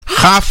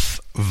Chaf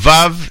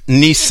Vav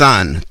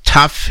Nisan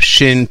Taf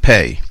Shin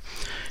Pei.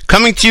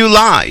 Coming to you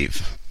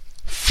live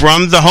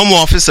from the home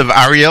office of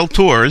Ariel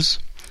Tours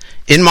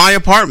in my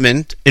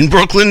apartment in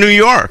Brooklyn, New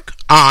York.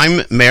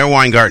 I'm Meir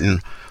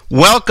Weingarten.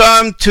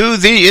 Welcome to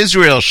the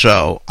Israel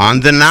Show on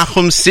the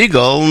Nachum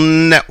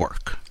Segal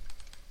Network.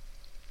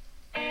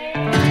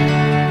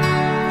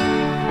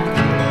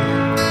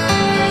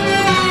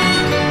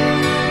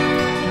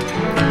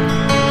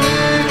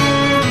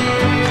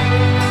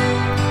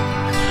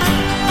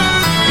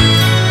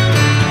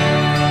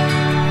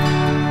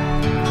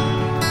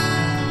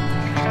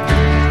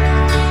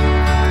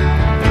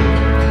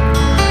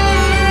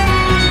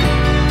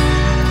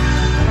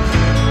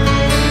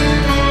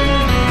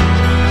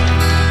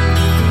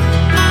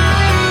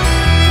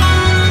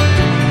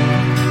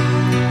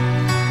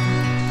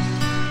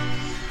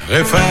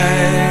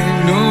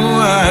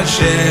 רפאנו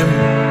השם,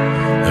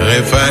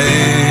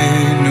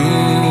 רפאנו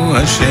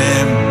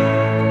השם,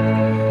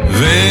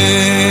 ונרפא,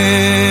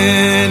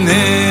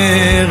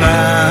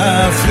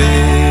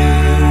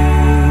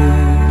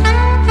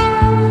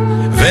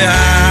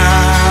 ועלה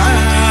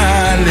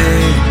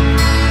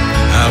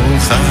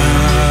ארוחה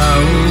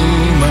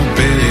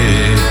ומרפא,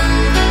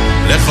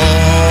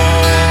 לכל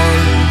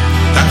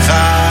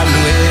תחלואנו.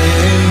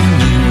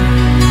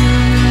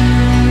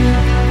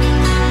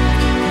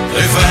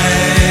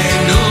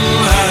 רפאנו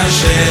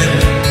השם,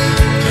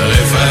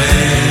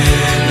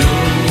 רפאנו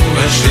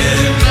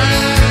השם,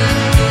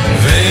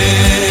 ונרפא,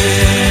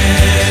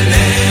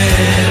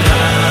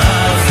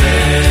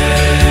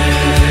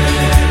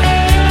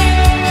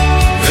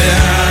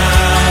 ועלה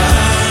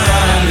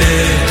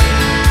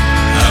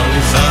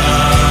ארוחה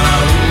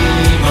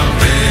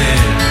ומרפא,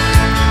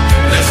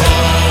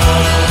 לכל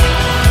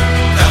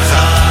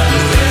תחלואנו.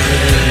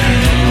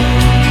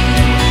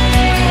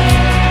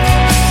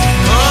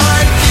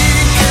 אוי כי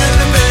כן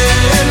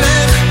מלך,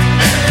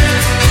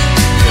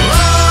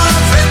 רוב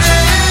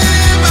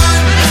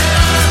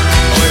ונאמן,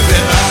 אוי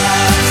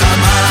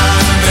ורחמן ורחמן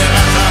אתה.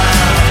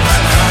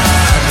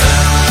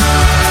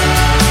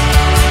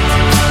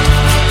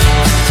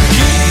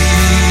 כי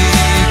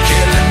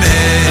כן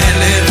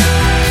מלך,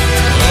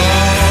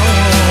 רוב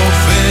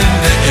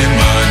ונאמן,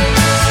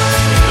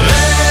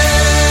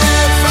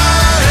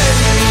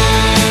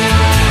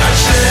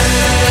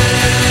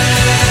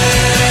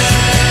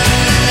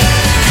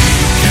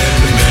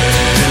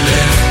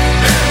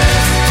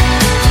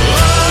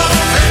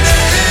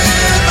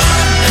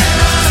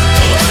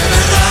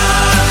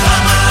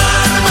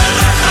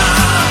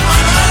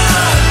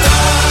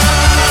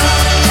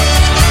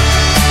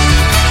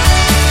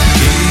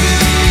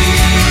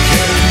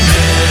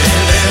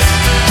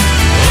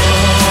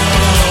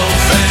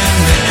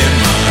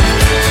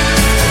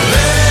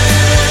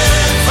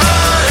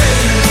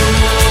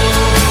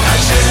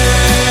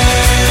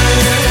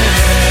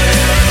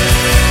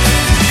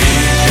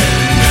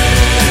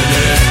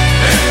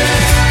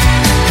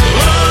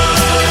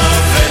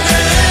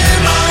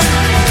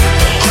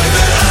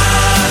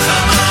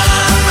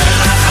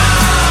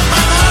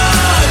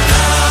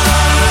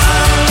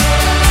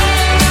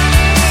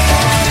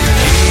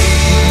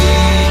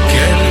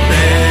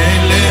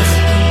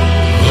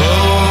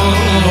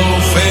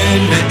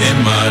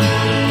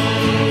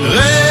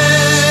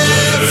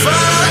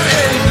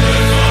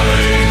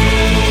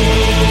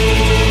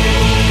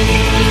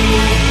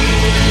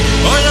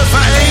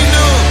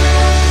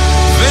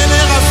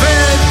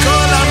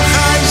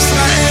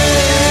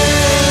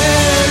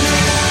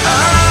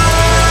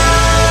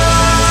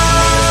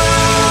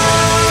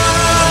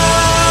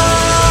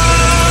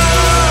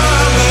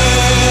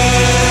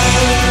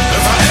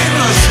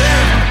 רפאנו השם.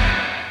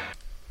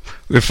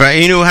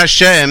 Rafa'enu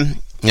Hashem,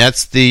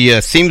 that's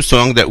the theme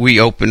song that we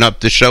open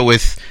up the show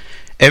with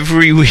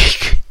every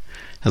week.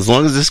 As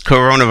long as this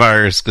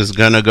coronavirus is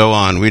going to go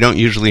on. We don't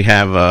usually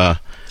have a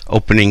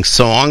opening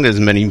song, as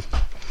many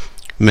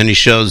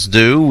shows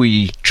do.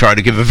 We try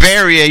to give a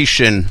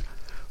variation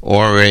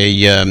or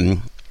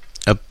a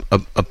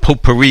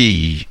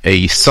potpourri,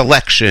 a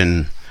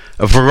selection,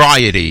 a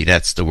variety.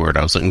 That's the word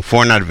I was looking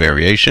for, not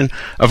variation.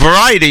 A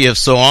variety of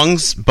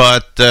songs,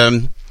 but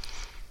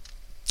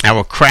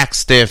our crack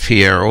staff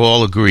here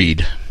all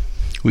agreed.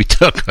 We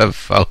took a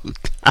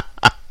vote.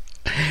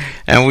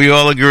 And we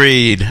all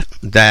agreed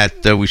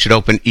that we should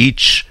open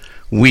each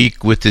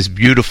week with this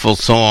beautiful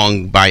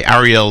song by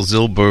Ariel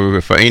Zilber,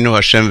 Rafa'enu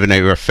Hashem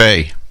V'nei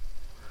Rafeh.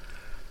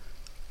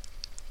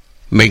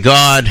 May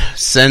God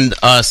send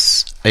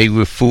us a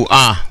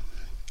refuah,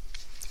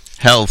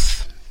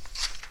 health,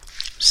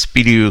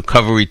 speedy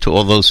recovery to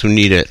all those who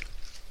need it.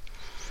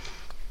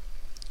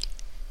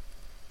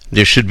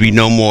 There should be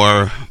no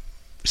more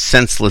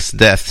senseless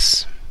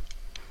deaths.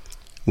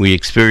 We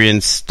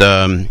experienced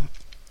one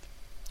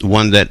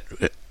that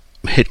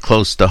hit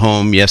close to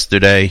home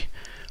yesterday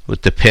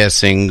with the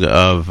passing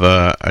of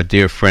our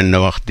dear friend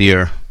Noach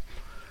Deer,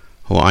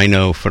 who I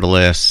know for the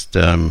last,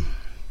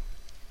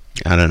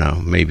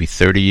 maybe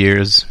 30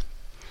 years,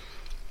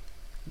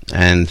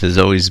 and has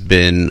always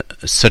been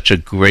such a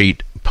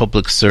great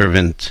public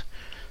servant,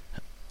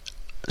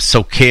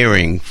 so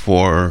caring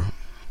for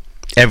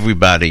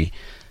everybody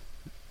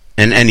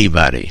and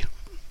anybody.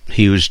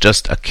 He was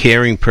just a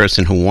caring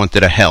person who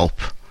wanted to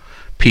help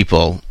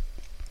people,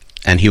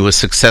 and he was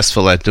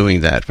successful at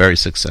doing that, very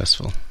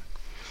successful.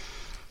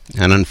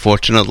 And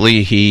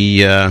unfortunately,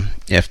 he,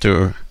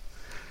 after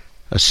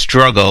a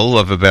struggle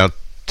of about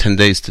 10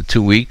 days to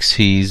 2 weeks,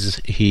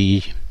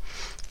 he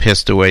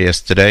passed away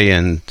yesterday,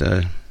 and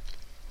the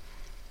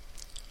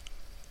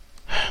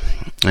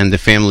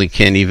family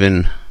can't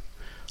even,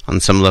 on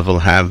some level,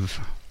 have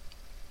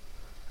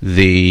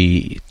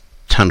the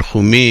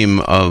tanchumim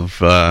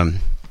of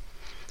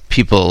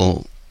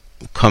people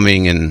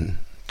coming and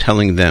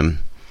telling them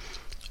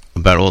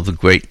about all the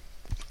great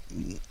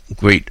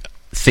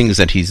things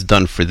that he's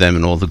done for them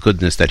and all the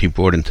goodness that he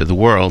brought into the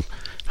world.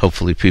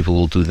 Hopefully people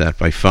will do that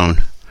by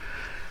phone.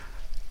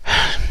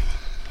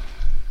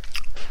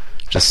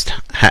 Just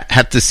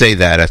had to say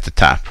that at the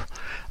top.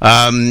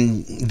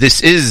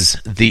 This is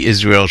the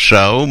Israel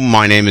Show.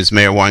 My name is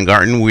Meir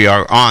Weingarten. We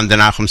are on the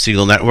Nachum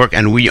Segal Network,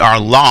 and we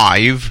are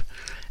live,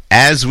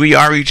 as we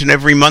are each and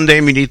every Monday,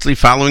 immediately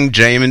following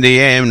JM and the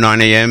AM,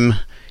 9 a.m.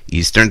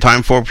 Eastern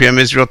Time, 4 p.m.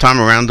 Israel Time,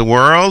 around the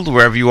world,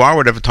 wherever you are,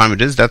 whatever time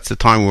it is, that's the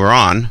time we're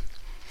on.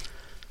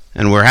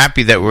 And we're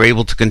happy that we're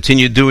able to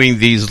continue doing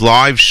these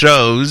live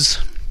shows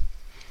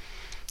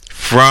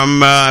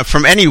from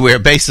anywhere,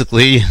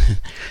 basically,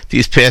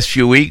 these past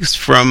few weeks,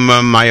 from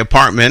my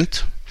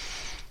apartment.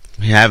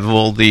 We have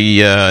all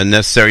the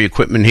necessary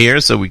equipment here,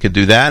 so we could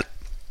do that.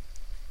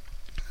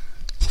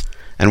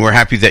 And we're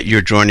happy that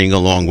you're joining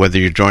along, whether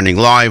you're joining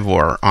live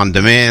or on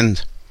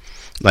demand,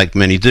 like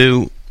many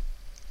do,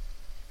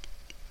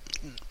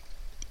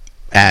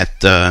 at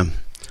Nachum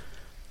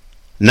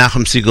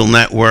Segal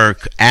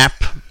Network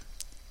app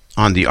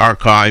on the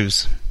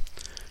archives,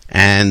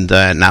 and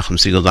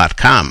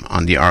NachumSegal.com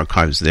on the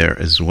archives there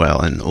as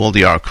well. And all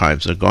the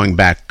archives are going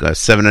back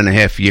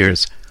 7.5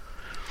 years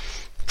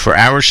for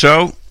our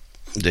show,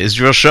 the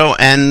Israel Show,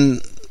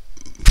 and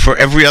for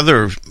every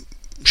other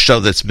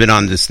show that's been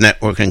on this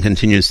network and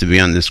continues to be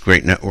on this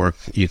great network.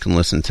 You can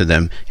listen to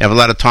them. You have a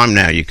lot of time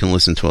now. You can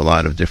listen to a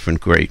lot of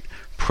different great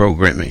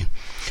programming.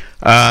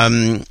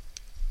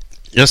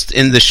 Just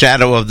in the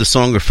shadow of the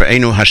song of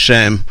Re'enu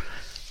Hashem,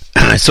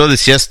 I saw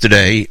this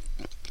yesterday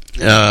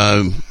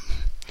by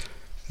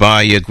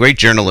a great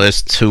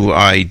journalist who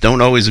I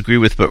don't always agree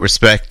with but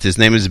respect. His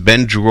name is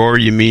Ben Dror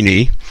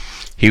Yemini.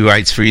 He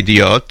writes for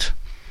Idiot.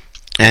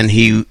 And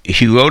he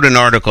wrote an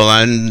article,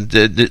 and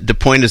the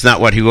point is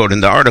not what he wrote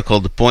in the article.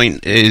 The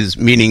point is,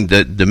 meaning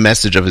the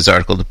message of his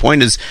article. The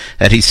point is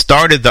that he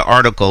started the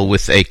article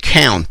with a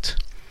count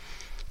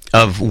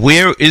of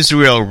where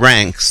Israel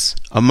ranks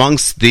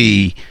amongst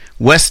the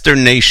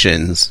Western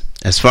nations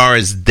as far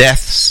as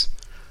deaths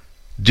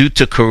due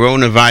to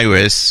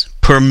coronavirus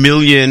per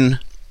million,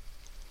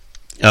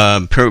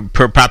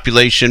 per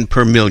population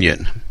per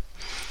million.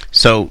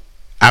 So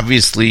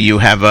obviously you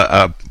have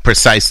a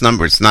precise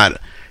number. It's not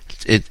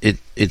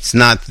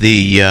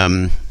the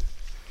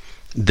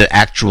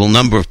actual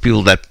number of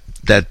people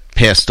that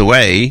passed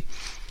away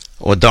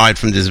or died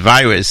from this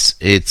virus.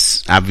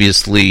 It's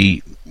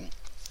obviously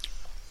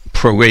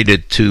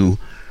prorated to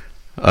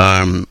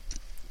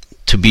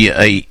be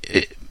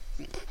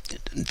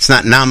it's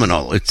not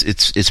nominal.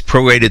 It's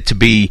prorated to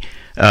be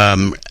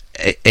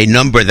a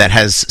number that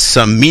has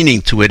some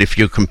meaning to it if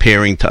you're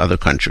comparing to other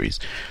countries.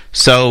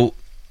 So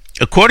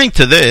according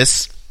to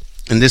this,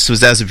 and this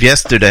was as of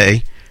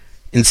yesterday,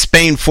 in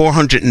Spain,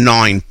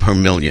 409 per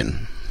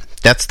million.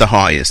 That's the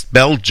highest.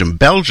 Belgium,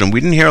 we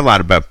didn't hear a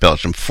lot about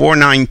Belgium,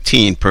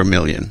 419 per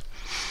million.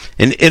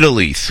 In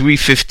Italy,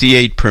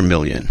 358 per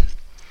million.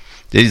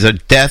 These are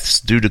deaths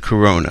due to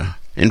corona.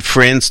 In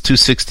France,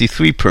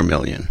 263 per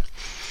million.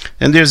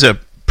 And there's a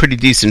pretty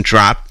decent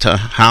drop to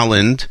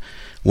Holland,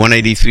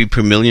 183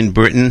 per million.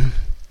 Britain,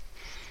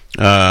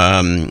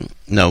 no,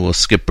 we'll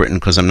skip Britain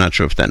because I'm not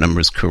sure if that number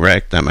is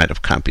correct. I might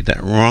have copied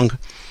that wrong.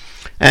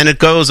 And it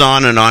goes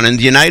on and on. In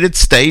the United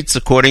States,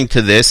 according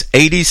to this,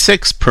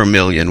 86 per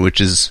million,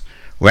 which is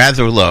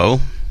rather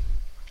low.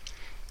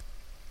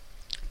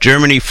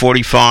 Germany,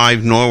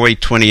 45. Norway,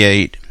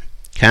 28.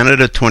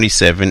 Canada,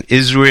 27.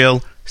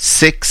 Israel,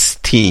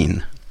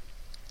 16.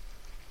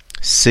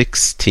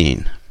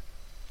 16.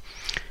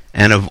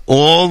 And of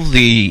all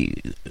the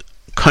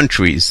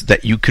countries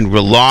that you can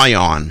rely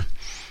on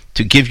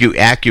to give you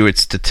accurate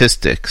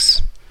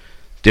statistics,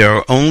 there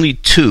are only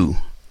two,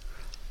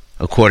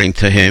 according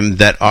to him,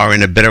 that are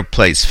in a better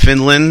place: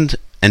 Finland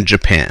and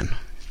Japan.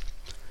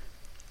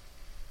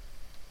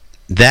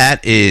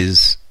 That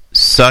is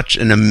such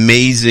an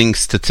amazing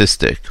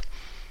statistic.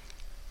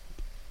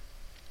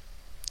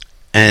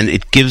 And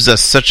it gives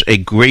us such a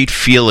great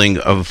feeling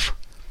of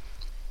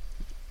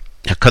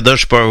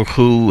HaKadosh Baruch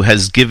Hu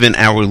has given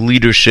our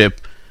leadership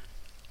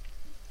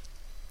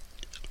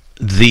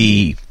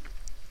the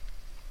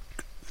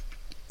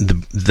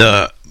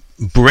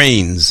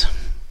brains,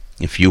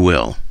 if you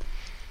will,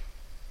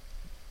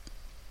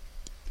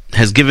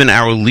 has given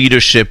our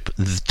leadership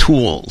the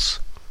tools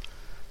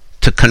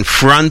to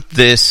confront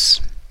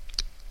this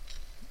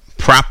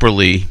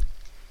properly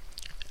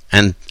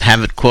and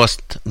have it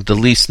cost the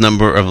least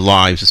number of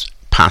lives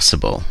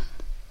possible.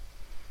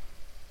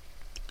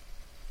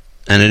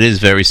 And it is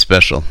very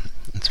special.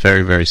 It's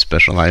very, very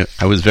special. I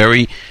was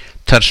very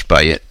touched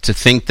by it, to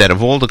think that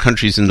of all the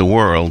countries in the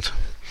world,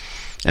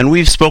 and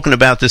we've spoken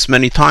about this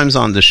many times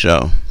on the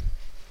show,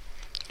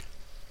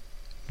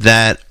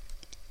 that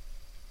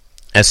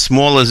as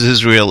small as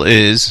Israel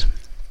is,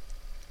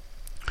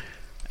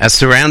 as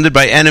surrounded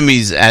by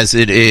enemies as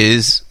it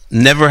is,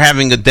 never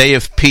having a day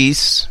of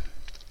peace,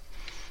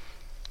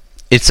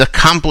 its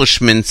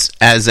accomplishments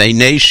as a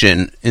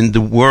nation in the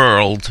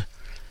world,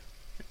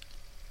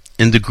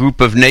 in the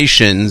group of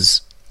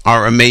nations,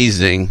 are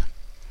amazing,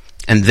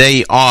 and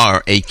they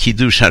are a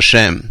Kiddush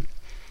Hashem.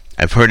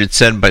 I've heard it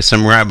said by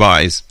some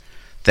rabbis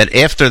that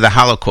after the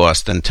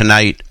Holocaust, and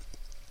tonight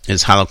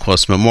is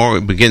Holocaust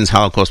Memorial, begins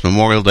Holocaust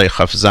Memorial Day,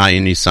 Chaf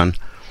Zayin Nisan,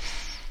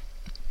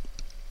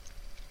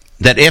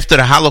 that after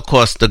the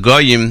Holocaust, the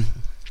Goyim,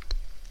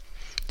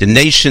 the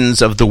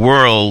nations of the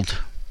world,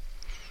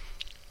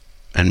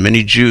 and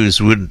many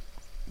Jews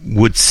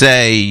would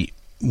say,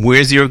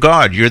 where's your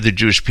God? You're the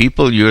Jewish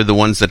people. You're the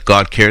ones that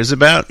God cares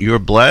about. You're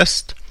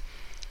blessed.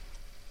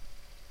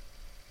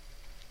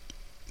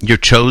 You're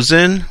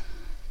chosen.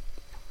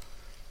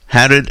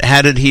 How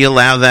did he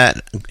allow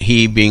that,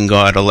 he being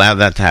God, allow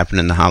that to happen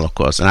in the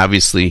Holocaust? And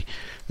obviously,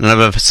 none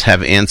of us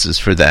have answers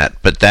for that.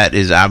 But that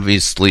is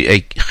obviously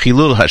a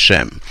Chilul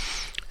Hashem,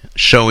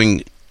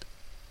 showing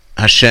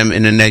Hashem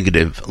in a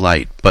negative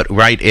light. But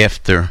right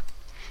after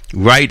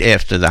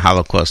the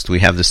Holocaust, we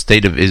have the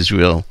state of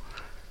Israel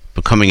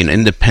becoming an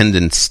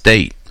independent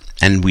state,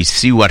 and we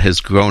see what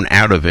has grown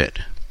out of it,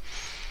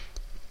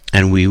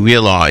 and we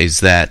realize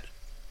that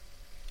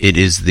it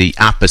is the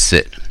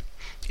opposite.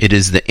 It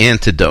is the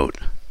antidote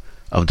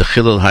of the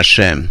Chilul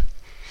Hashem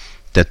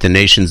that the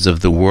nations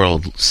of the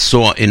world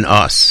saw in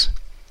us,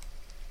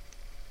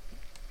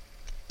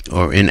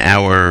 or in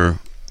our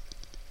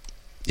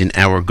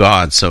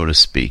God, so to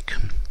speak,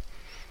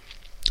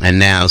 and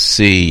now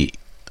see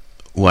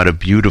what a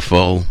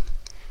beautiful,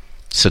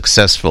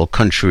 successful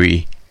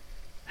country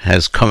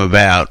has come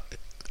about,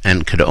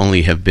 and could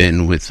only have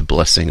been with the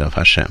blessing of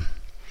Hashem.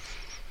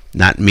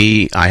 Not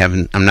me.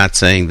 I'm not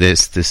saying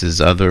this. This is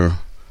other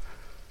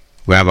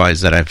rabbis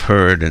that I've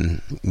heard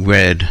and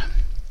read,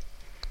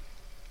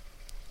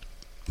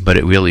 but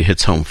it really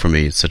hits home for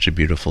me. It's such a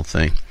beautiful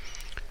thing.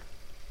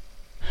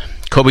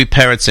 Kobe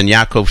Peretz and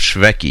Yaakov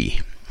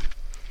Shveki,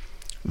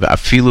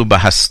 V'afilu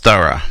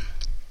Bahastara.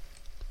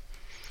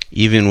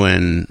 Even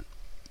when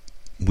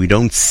we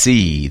don't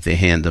see the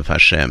hand of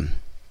Hashem,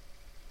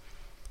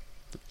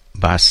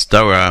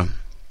 Bahastara,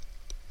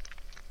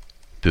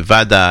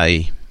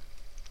 Bivadai,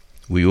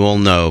 we all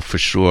know for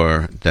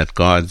sure that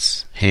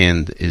God's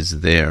hand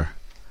is there,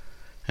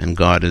 and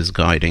God is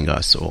guiding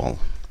us all.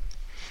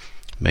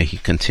 May He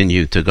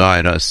continue to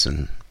guide us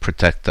and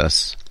protect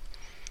us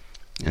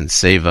and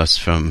save us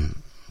from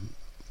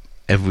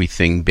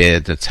everything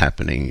bad that's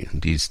happening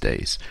these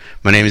days.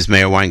 My name is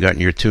Meir Weingarten.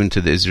 You're tuned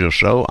to the Israel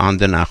Show on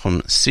the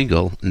Nachum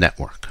Segal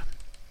Network.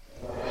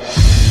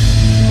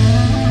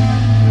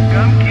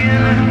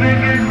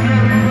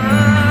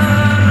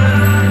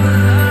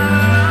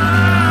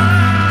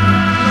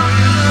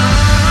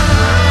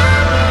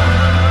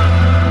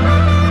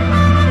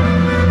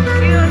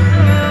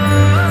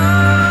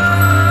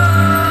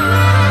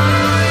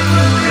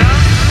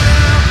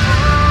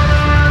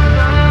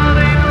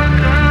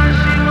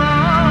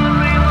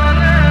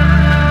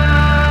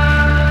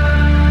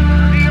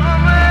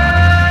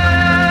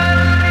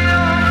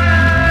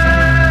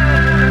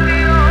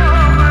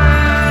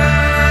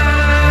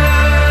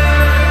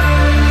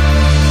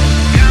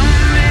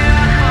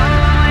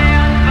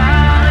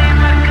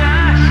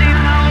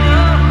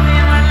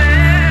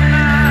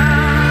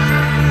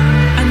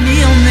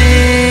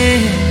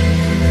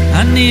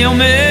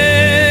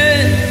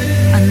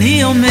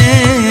 אני אומר,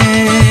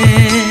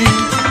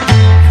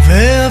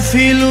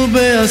 ואפילו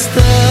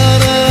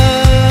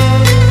בהסתרה,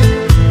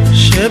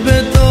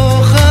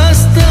 שבתוך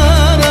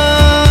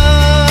הסתרה,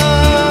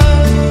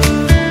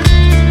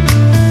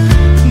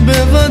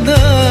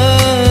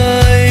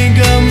 בוודאי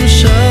גם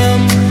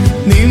שם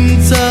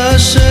נמצא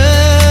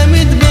שם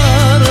יתברך.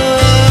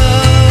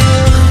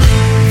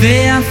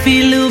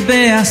 ואפילו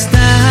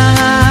בהסתרה,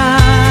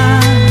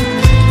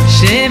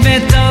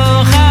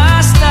 שבתוך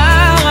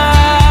הסתרה,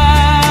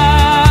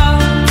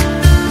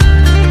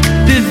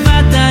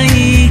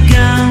 בוודאי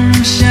גם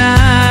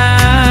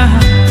שם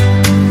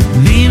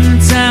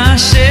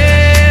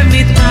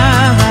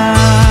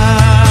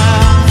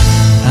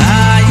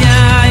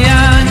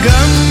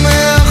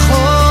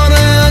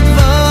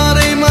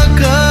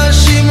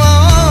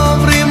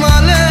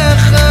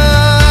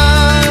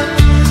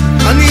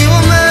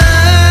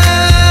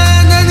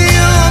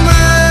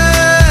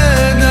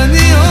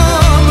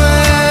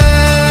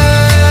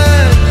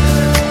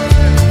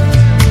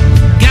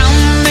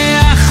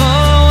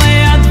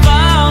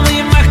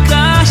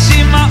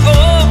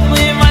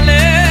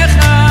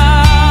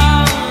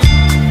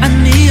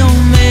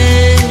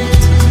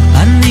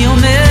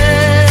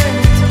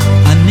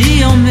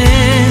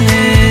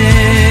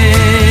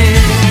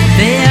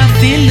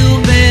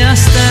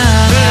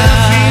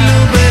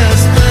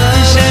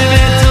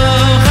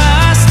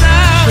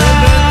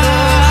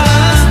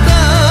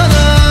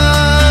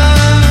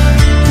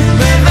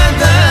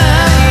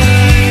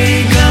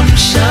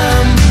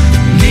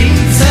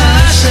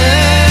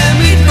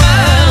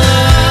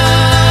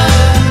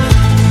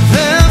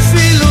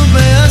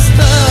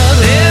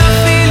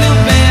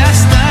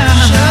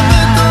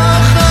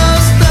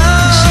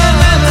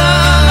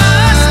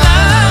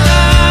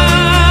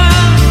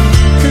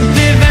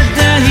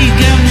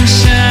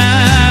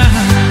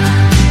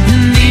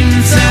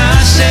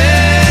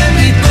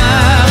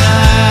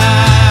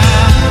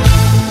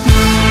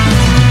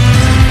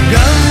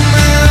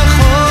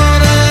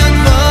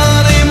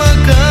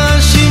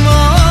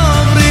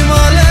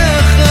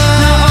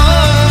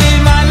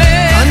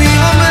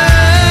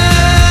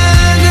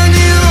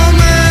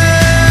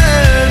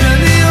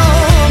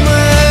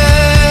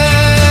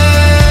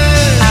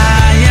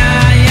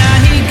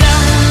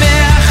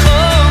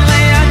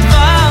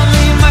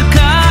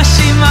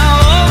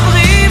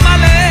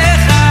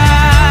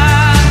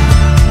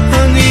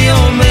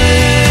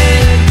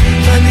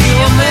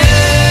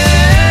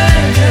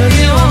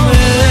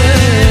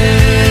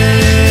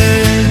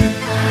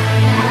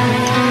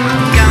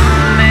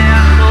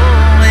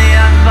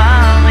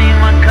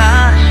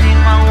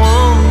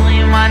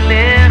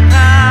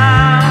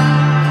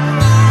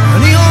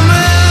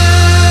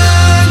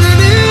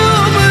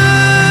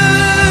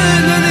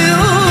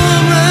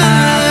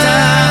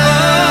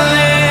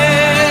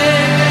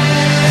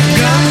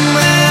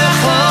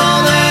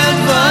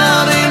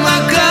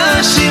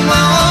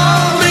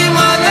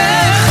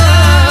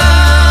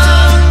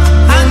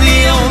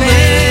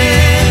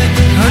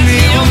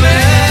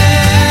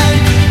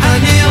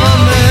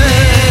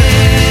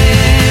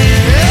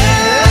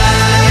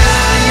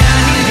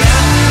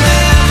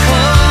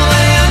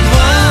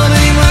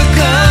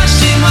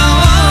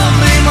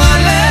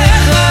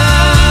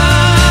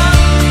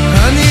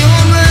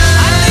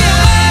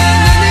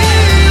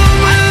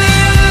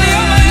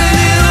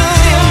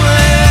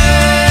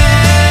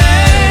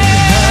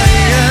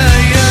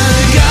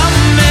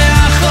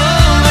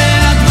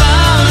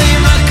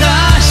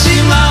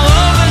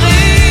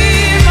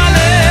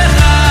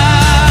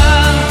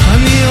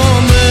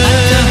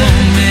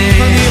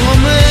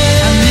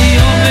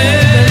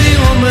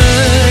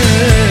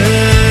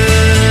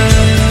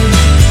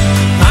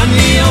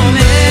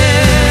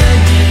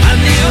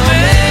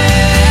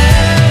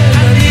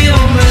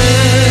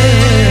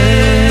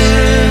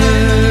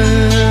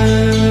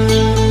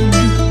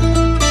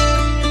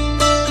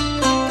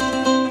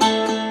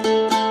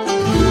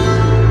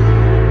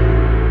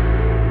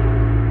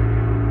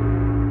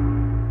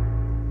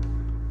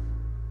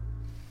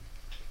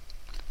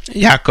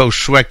Yaakov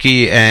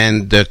Shweki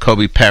and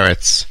Kobe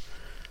Peretz.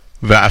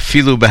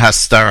 Va'afilu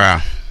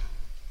behastara.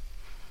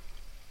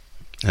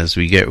 As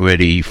we get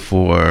ready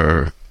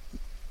for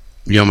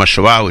Yom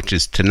HaShoah, which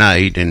is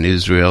tonight in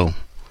Israel,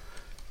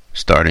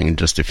 starting in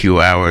just a few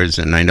hours.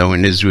 And I know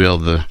in Israel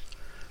the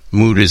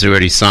mood is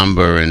already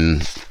somber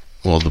and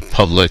all the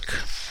public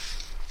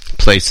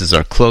places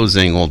are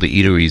closing, all the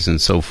eateries and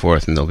so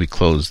forth, and they'll be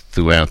closed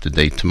throughout the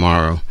day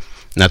tomorrow.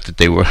 Not that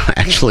they were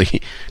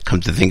actually,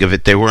 come to think of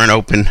it, they weren't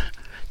open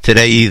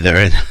today either.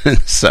 And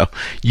so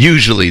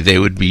usually they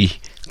would be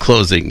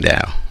closing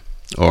now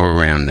or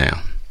around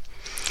now.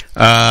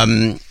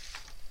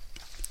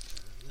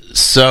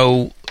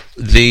 So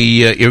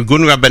the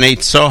Irgun Rabbanei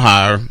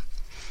Tzohar,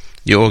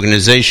 the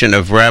organization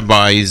of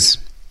rabbis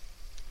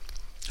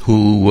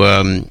who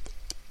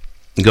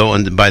go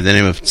under by the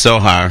name of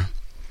Tzohar,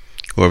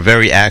 who are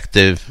very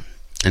active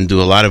and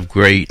do a lot of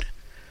great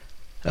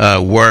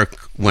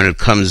work when it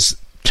comes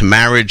to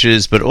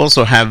marriages, but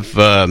also have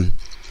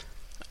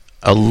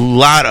a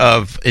lot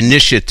of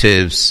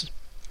initiatives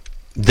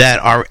that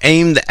are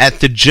aimed at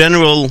the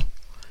general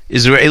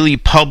Israeli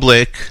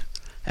public,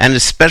 and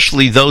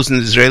especially those in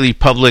the Israeli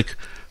public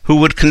who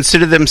would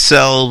consider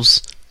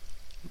themselves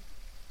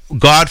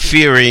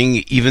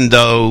God-fearing, even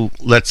though,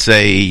 let's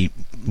say,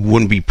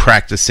 wouldn't be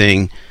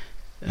practicing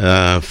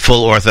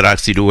full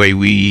orthodoxy the way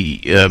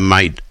we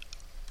might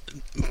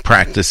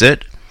practice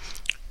it,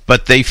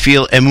 but they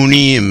feel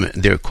emunim,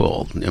 they're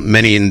called.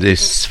 Many in the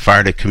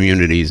Sephardic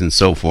communities and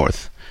so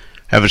forth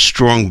have a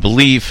strong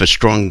belief, a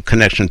strong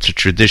connection to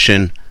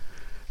tradition,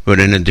 but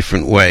in a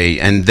different way.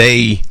 And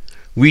they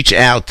reach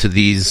out to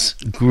these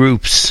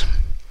groups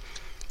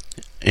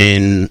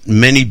in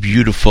many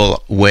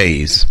beautiful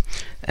ways.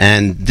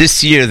 And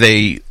this year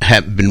they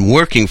have been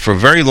working for a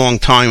very long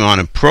time on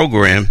a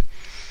program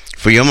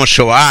for Yom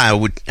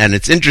HaShoah, and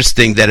it's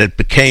interesting that it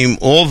became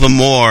all the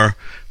more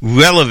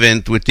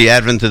relevant with the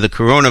advent of the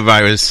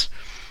coronavirus,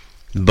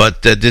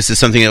 but this is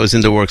something that was in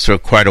the works for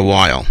quite a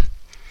while.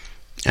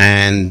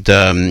 And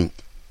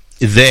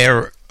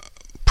they're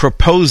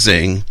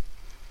proposing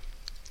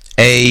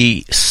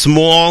a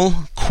small,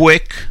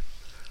 quick,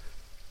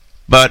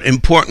 but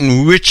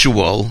important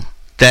ritual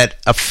that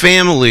a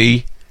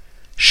family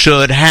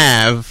should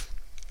have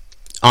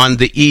on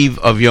the eve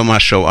of Yom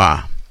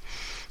HaShoah.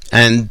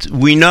 And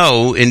we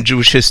know in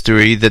Jewish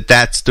history that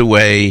that's the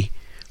way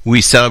we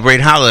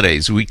celebrate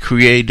holidays. We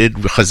created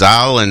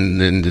Chazal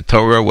and in the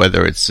Torah,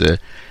 whether it's the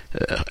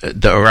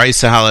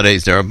Oraisa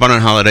holidays, the Rabbanan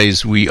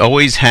holidays, we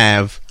always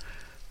have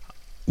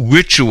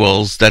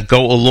rituals that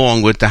go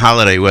along with the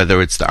holiday,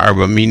 whether it's the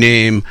Arba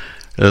Minim,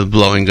 the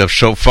blowing of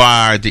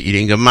shofar, the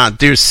eating of mat.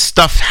 There's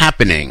stuff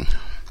happening.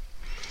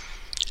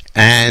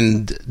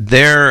 And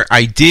their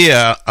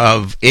idea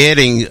of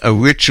adding a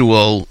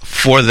ritual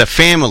for the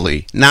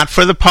family, not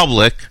for the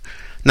public,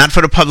 not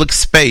for the public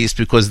space,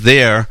 because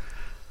there,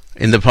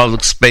 in the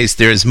public space,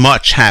 there is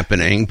much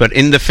happening, but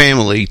in the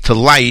family, to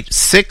light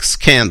 6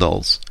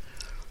 candles,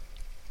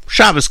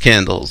 Shabbos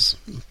candles,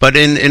 but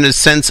in a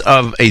sense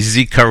of a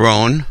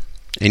zikaron,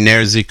 a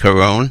ner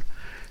zikaron,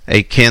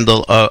 a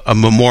candle, a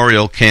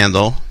memorial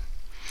candle,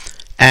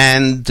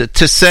 and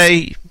to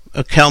say,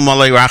 Kel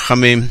Malei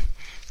Rachamim.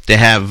 They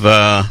have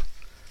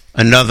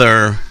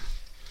another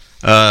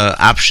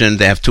option.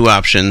 They have 2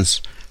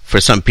 options for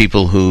some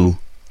people who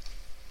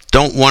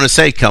don't want to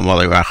say Kel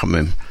Malei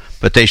Rachamim,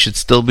 but they should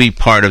still be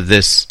part of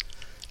this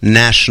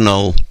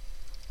national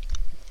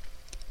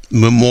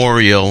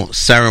memorial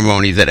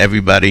ceremony that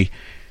everybody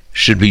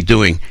should be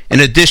doing. In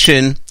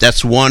addition,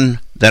 that's one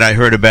that I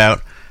heard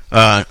about,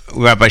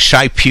 Rabbi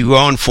Shai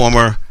Piron,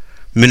 former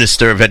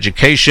Minister of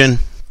Education.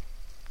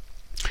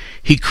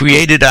 He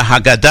created a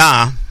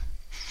Haggadah,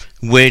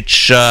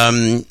 which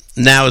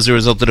now, as a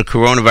result of the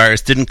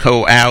coronavirus, didn't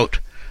go out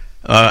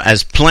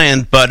as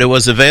planned, but it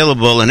was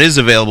available and is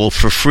available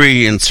for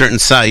free in certain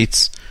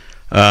sites.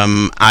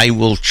 I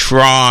will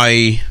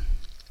try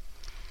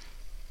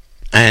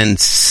and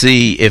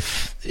see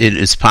if it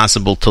is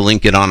possible to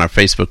link it on our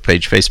Facebook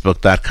page,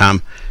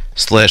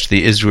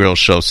 facebook.com/The Israel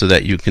Show, so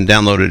that you can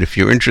download it if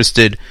you're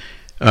interested.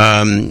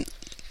 As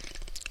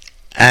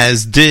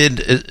did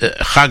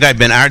Chagai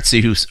Ben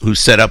Artzi, who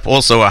set up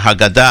also a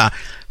Haggadah.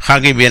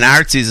 Chagai Ben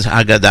Artzi's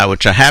Haggadah,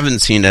 which I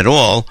haven't seen at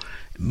all,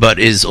 but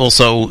is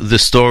also the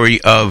story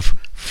of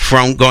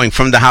going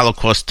from the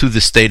Holocaust to the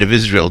State of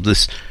Israel.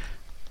 This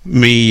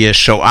Mi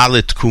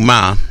Shoalit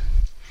Kuma.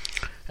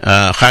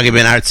 Chagai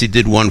Ben Artzi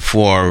did one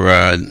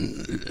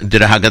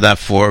did a Haggadah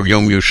for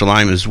Yom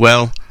Yerushalayim as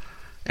well,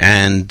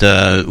 and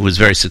it was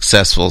very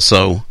successful.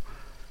 So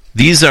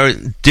these are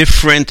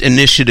different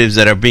initiatives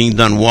that are being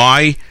done.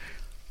 Why?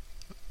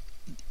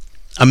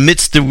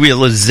 Amidst the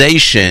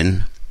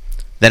realization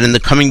that in the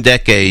coming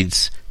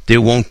decades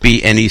there won't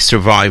be any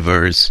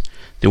survivors,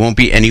 there won't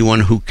be anyone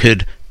who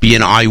could be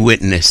an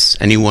eyewitness,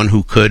 anyone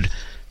who could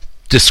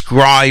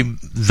describe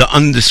the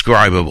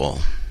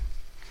undescribable.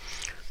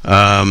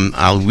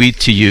 I'll read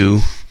to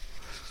you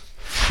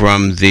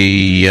from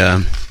the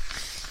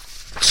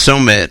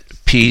Somet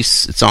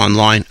piece. It's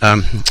online.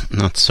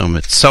 Not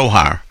Somet.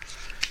 Sohar.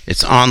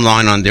 It's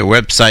online on their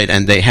website,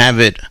 and they have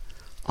it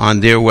on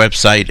their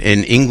website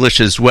in English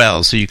as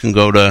well. So you can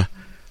go to,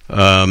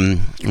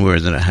 where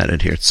did I had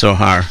it here?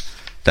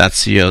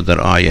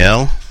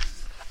 Tzohar.co.il.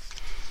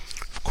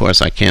 Of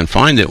course, I can't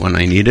find it when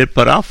I need it,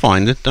 but I'll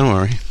find it. Don't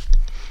worry.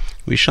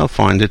 We shall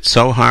find it.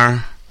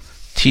 Tzohar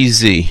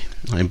TZ,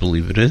 I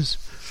believe it is.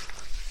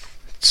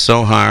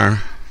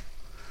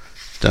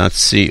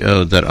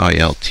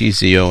 Tzohar.co.il.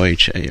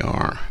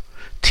 TZOHAR.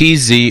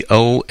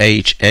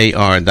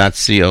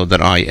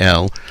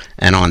 TZOHAR.co.il.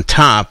 And on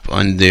top,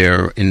 in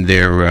their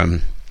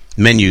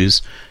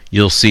menus,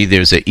 you'll see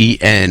there's a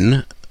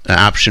EN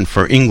option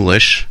for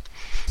English.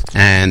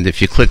 And if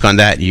you click on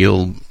that,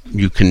 you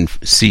can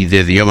see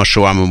there the Yom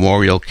HaShoah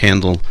Memorial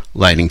Candle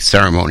Lighting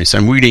Ceremony. So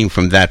I'm reading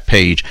from that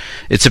page.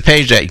 It's a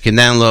page that you can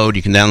download.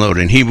 You can download it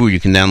in Hebrew. You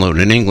can download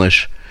it in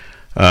English,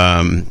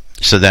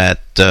 so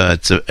that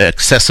it's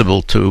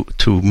accessible to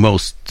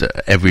most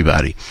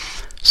everybody.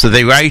 So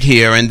they write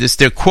here, and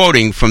they're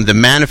quoting from the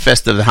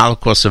Manifest of the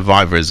Holocaust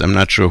Survivors. I'm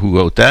not sure who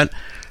wrote that,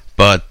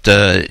 but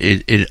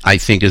it I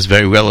think is a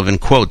very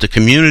relevant quote. The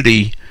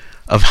community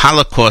of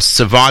Holocaust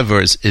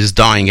survivors is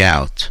dying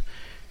out.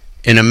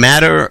 In a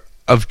matter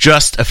of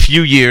just a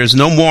few years,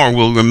 no more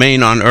will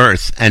remain on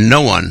earth, and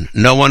no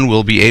one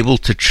will be able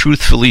to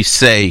truthfully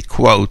say,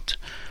 quote,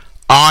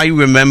 I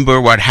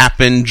remember what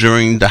happened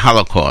during the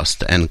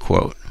Holocaust, end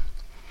quote.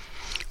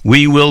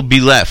 We will be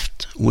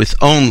left with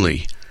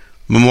only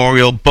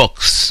memorial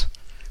books,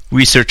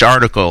 research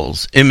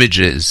articles,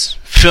 images,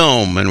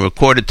 film, and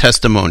recorded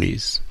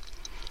testimonies.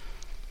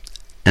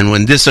 And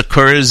when this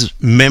occurs,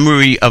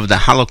 memory of the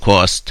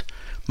Holocaust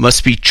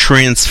must be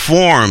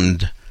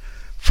transformed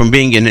from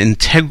being an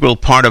integral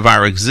part of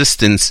our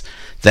existence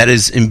that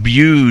is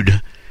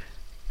embedded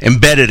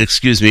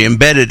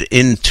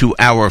into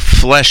our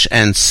flesh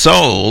and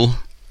soul.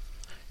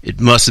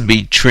 It must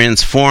be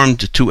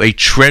transformed to a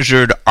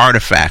treasured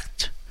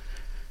artifact.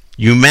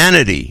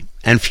 Humanity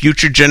and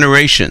future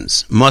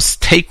generations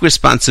must take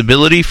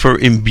responsibility for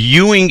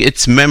imbuing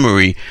its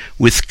memory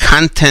with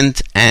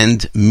content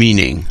and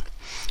meaning.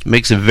 It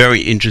makes a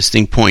very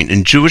interesting point.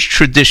 In Jewish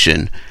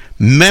tradition,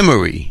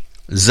 memory,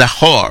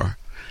 zachor,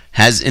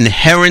 has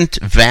inherent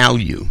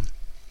value.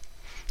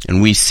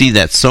 And we see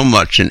that so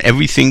much in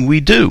everything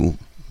we do.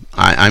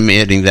 I'm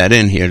adding that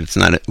in here. It's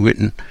not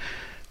written.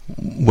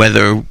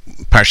 Whether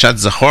Parshat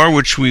Zachor,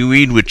 which we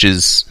read, which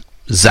is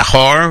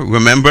Zachor,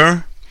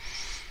 remember?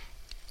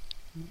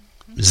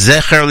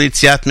 Zecher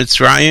L'Yetziat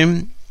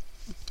Mitzrayim,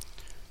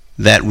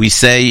 that we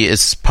say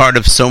is part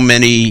of so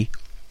much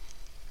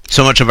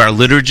of our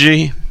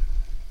liturgy.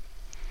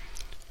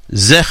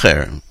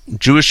 Zecher,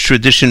 Jewish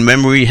tradition,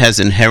 memory has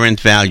inherent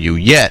value.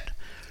 Yet,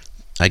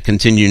 I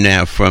continue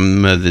now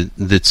from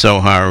the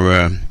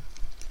Tzohar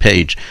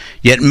page.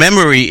 Yet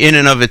memory in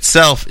and of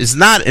itself is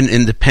not an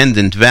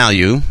independent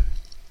value.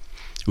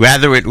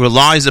 Rather, it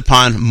relies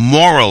upon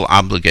moral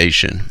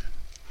obligation.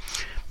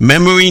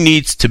 Memory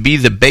needs to be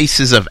the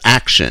basis of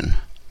action,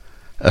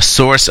 a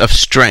source of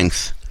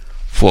strength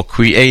for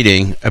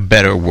creating a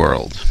better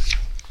world.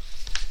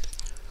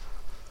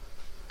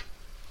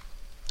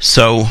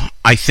 So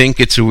I think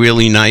it's a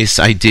really nice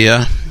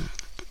idea.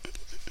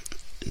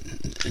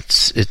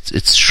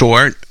 It's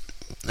short,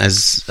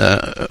 as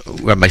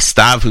Rabbi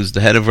Stav, who's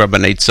the head of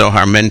Rabbanei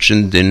Tzohar,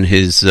 mentioned in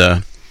his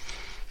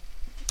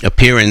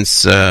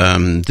appearance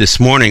this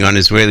morning on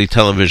Israeli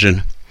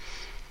television.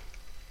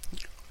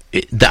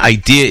 The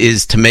idea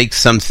is to make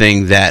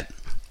something that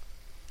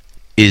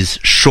is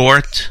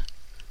short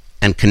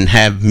and can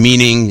have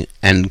meaning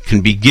and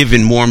can be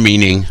given more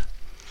meaning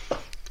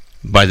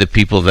by the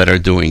people that are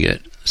doing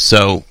it.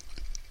 So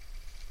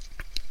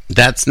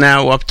that's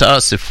now up to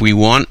us if we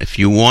want. If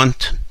you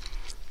want,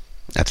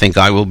 I think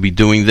I will be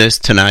doing this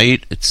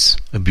tonight. It's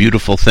a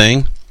beautiful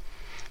thing.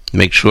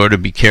 Make sure to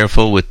be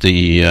careful with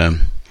the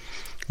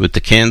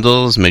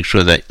candles. Make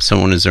sure that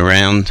someone is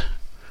around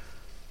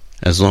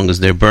as long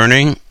as they're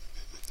burning.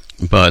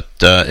 But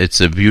it's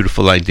a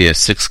beautiful idea.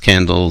 6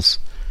 candles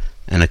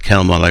and a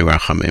Kel Malay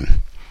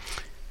Rachamim.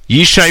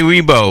 Yishai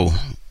Ribo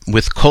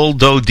with Kol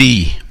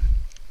Dodi,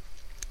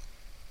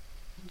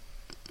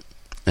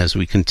 as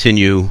we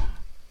continue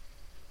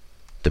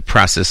the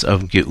process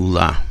of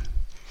Geula.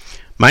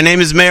 My name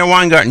is Meir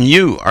Weingarten.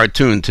 You are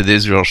tuned to the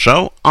Israel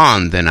Show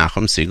on the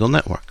Nachum Segal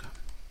Network.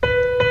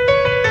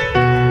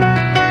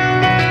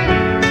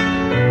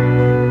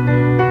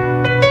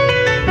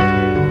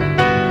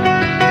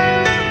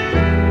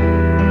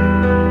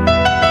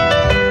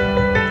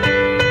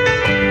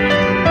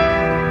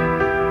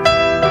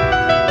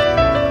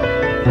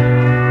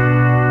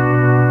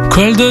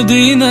 כל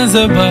דודין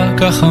הזה בא,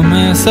 ככה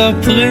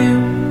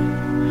מספרים,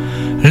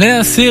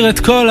 להסיר את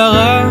כל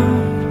הרע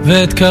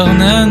ואת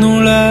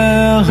קרננו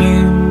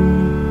להרים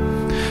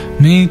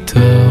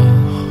מתוך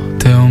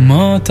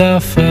תאומות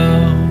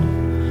אפר,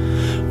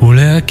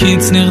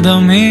 ולהקיץ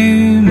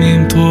נרדמים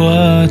עם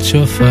תרועת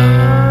שופר.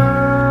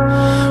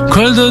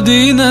 כל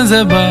דודין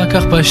הזה בא,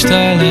 כך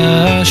פשטה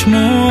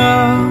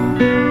להשמועה,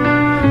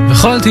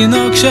 וכל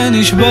תינוק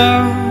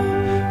שנשבע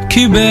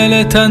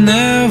קיבל את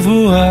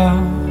הנבואה.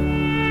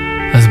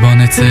 אז בוא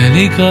נצא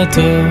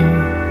לקראתו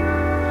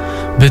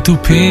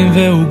בתופים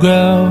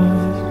ועוגב,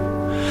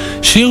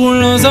 שירו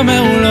לו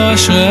זמרו לו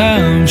אשרי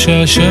העם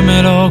שהשם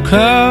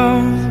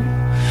אלוקיו,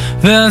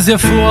 ואז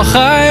יפוח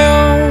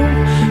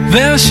היום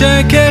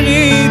והשקר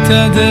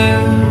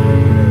יתהדר,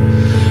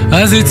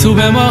 אז יצאו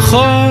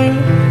במחול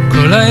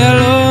כל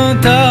איילות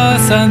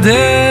השדה,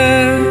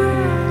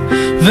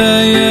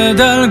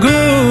 וידלגו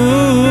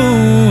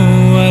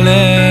על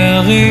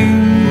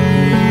הערים,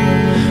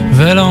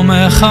 ולא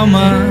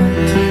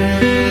מחמת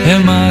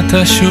אימת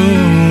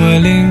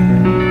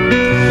השועלים,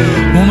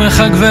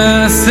 ומחגבי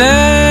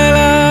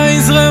הסלע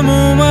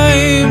יזרמו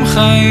מים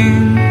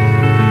חיים,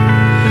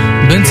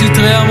 בין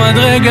צטרי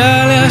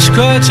המדרגה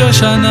להשקות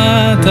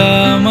שושנת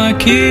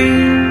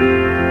העמקים,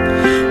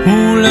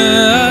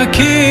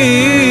 ולהקים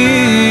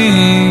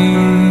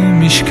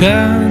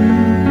משכן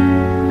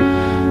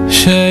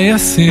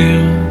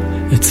שיסיר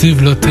את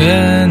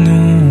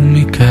סבלותינו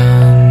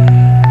מכאן.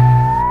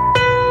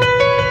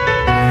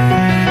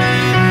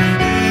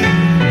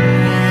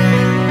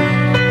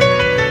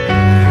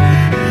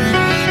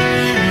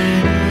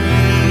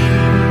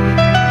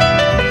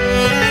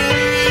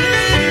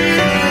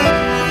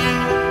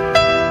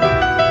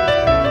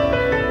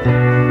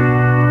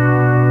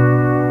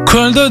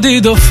 כל דודי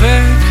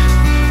דופק,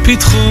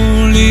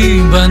 פיתחו לי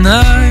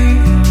בניי,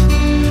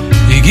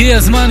 הגיע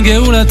זמן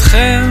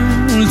גאולתכם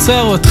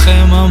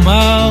ולצרותכם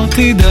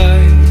אמרתי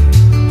די,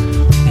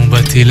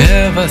 ובאתי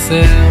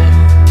לבשר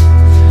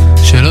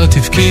שלא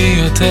תבכי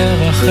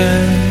יותר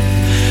אחר,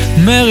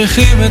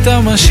 מריחים את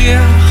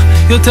המשיח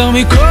יותר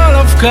מכל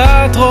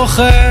אבקת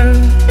רוכל.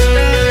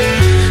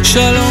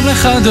 שלום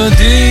לך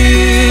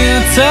דודי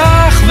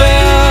הצח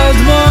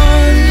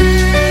והאדמון,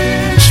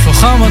 שפוך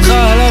חמתך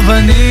על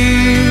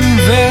אבנים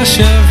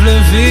וישב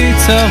לוי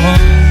צרון,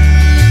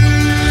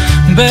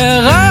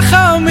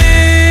 ברחמים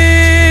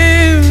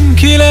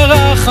כי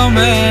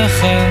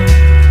לרחמך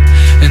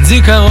אין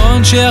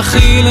זיכרון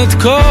שיכיל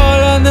את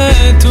כל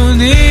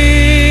הנתונים,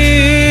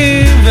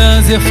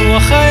 ואז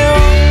יפוח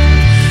היום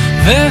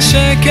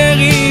והשקר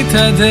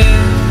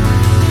יתהדר,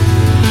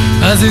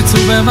 אז יצאו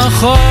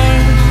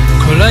במחול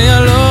כל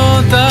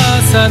איילות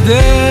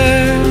השדה,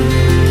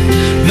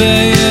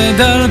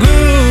 וידלגו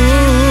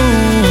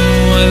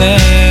על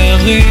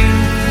הערים,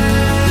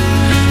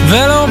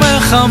 ולא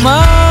מחמת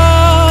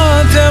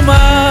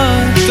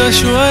אימת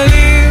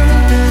השועלים,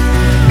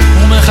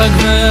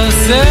 ומחגבי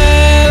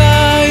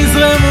הסלע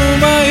יזרמו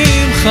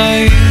מים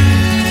חיים,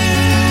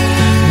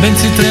 בין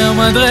צטרי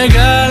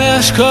המדרגה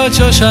להשקות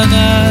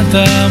שושנת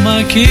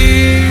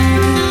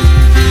העמקים,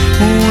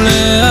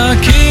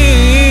 ולהקים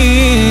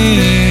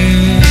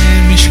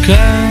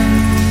משכן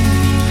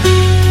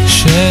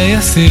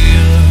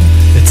שיסיר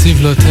את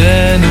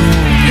סבלותינו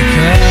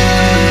מכאן.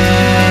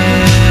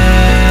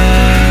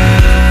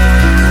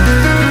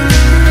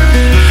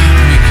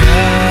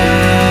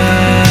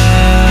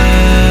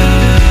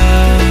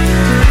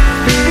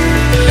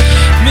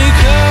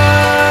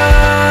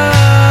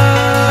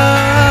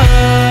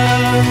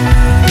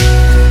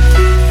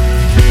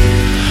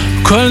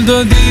 כל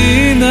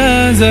דודי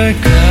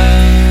נזקן.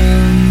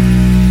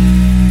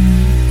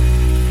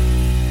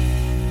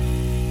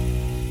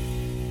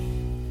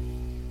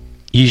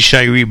 ישי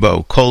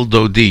ריבו, כל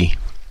דודי.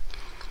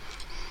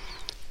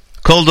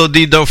 כל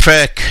דודי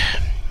דופק.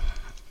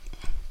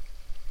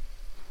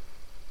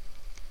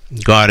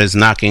 God is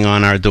knocking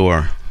on our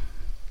door.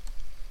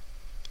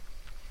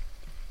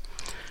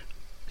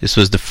 This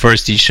was the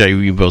first Yishai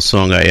Ribo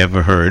song I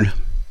ever heard,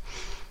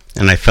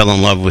 and I fell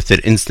in love with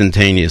it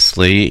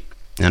instantaneously.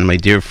 And my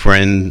dear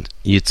friend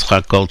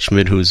Yitzchak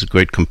Goldschmidt, who's a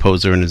great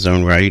composer in his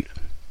own right,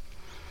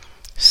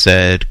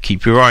 said,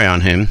 keep your eye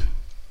on him.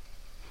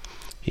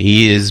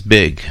 He is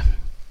big.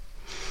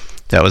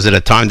 That was at a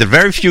time that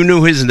very few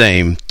knew his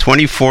name.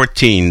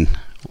 2014,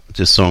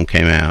 this song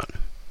came out.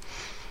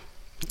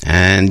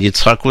 And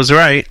Yitzchak was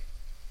right.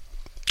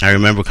 I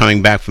remember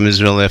coming back from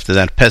Israel after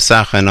that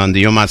Pesach, and on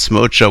the Yom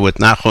Ha'atzmaut show with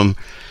Nachum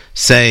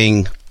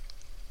saying,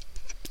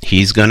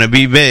 he's gonna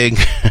be big.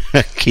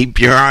 keep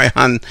your eye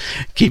on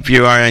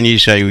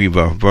Yishai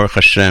Ribo, Baruch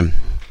Hashem.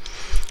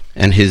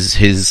 And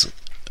his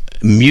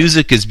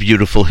music is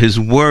beautiful. His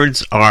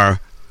words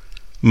are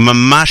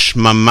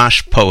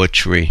mamash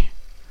poetry.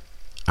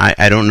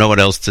 I don't know what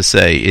else to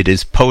say. It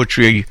is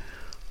poetry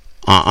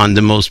on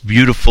the most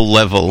beautiful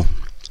level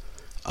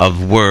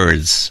of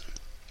words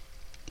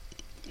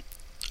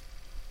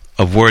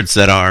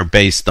that are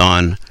based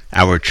on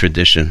our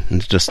tradition.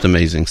 It's just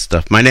amazing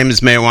stuff. My name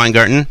is Meir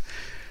Weingarten.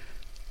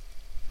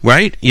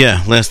 Right?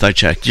 Yeah, last I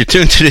checked. You're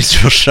tuned to the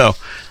Israel Show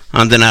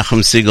on the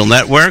Nachum Segal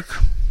Network.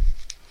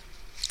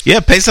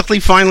 Yeah, Pesach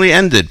finally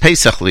ended.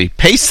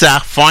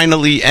 Pesach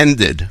finally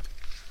ended.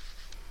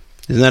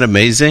 Isn't that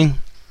amazing?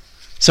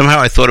 Somehow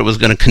I thought it was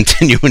going to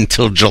continue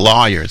until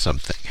July or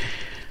something.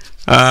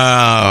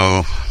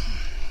 Oh.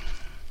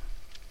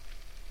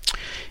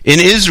 In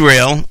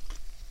Israel,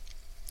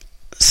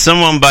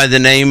 someone by the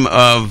name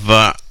of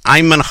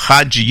Ayman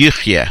Chaj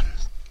Yichye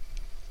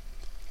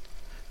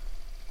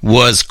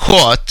was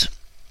caught.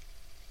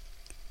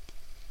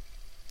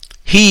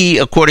 He,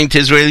 according to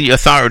Israeli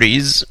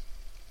authorities,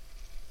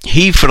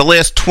 for the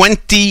last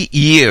 20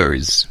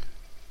 years,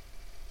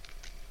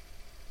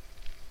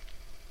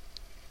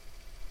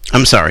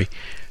 I'm sorry,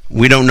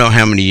 we don't know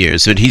how many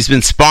years, but he's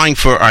been spying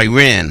for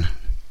Iran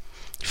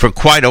for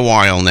quite a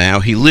while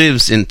now. He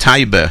lives in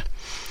Taiba,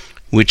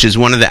 which is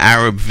one of the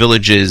Arab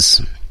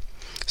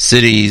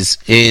cities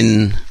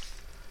in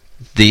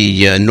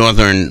the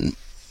northern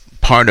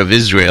part of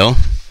Israel.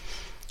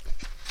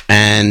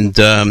 And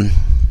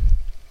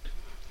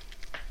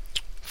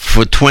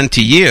for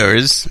 20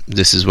 years,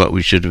 this is what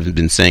we should have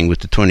been saying with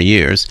the 20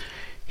 years,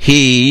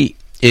 he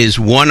is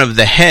one of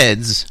the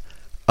heads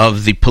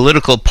of the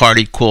political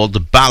party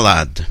called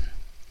Balad.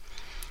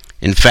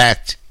 In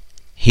fact,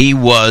 he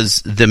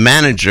was the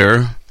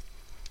manager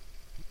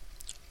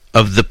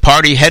of the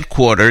party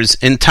headquarters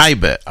in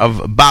Taiba of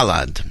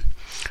Balad.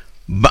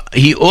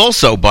 He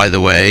also, by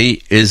the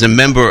way, is a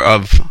member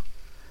of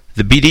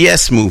the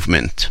BDS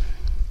movement.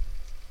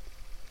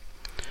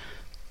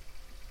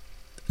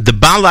 The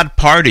Balad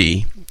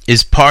party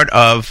is part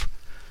of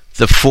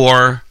the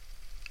 4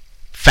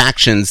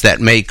 factions that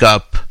make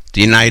up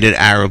the United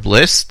Arab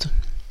List.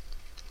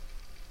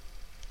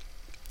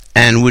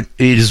 And it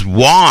is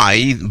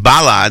why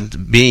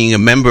Balad, being a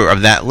member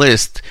of that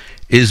list,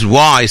 is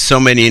why so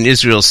many in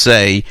Israel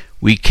say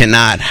we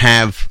cannot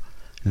have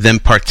them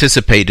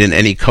participate in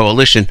any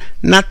coalition,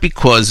 not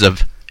because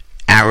of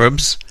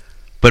Arabs,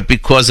 but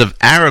because of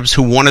Arabs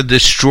who want to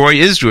destroy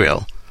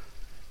Israel.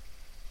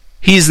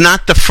 He's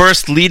not the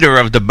first leader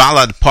of the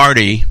Balad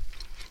party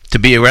to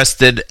be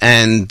arrested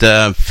and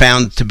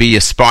found to be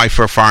a spy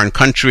for a foreign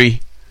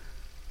country.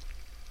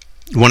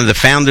 One of the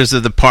founders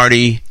of the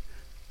party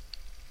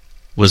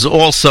was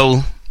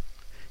also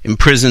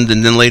imprisoned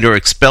and then later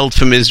expelled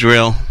from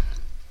Israel.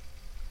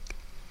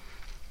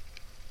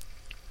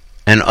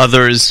 And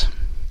others.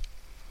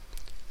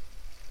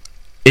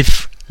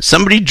 If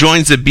somebody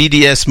joins the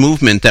BDS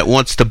movement that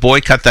wants to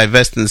boycott,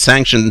 divest, and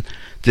sanction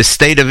the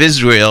state of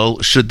Israel,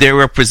 should their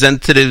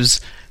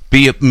representatives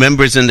be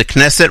members in the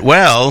Knesset?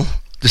 Well,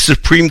 the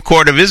Supreme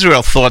Court of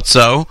Israel thought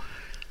so.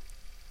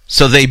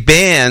 So they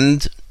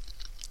banned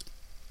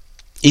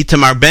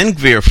Itamar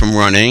Ben-Gvir from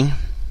running,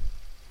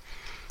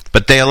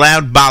 but they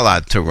allowed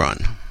Balad to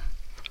run,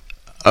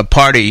 a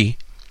party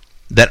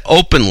that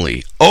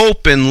openly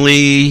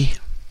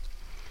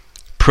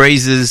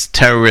praises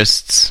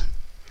terrorists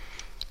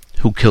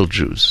who kill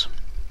Jews.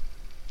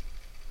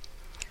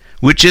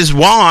 Which is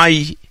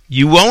why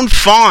you won't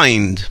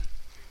find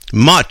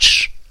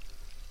much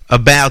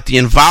about the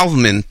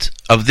involvement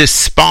of this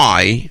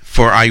spy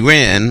for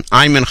Iran,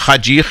 Ayman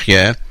Haji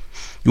Yahya.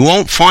 You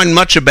won't find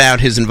much about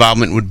his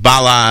involvement with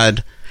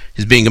Balad,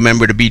 his being a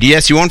member of the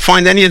BDS. You won't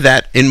find any of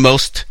that in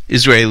most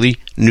Israeli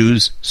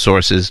news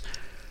sources,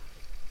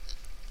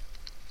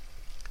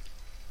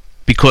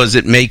 because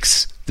it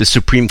makes the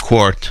Supreme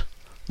Court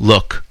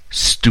look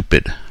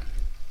stupid.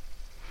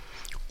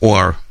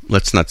 Or,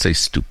 let's not say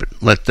stupid.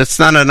 That's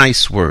not a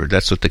nice word.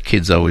 That's what the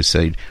kids always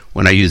say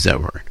when I use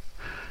that word.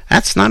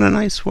 That's not a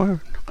nice word.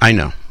 I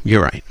know,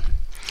 you're right.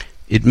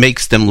 It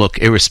makes them look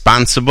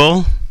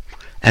irresponsible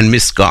and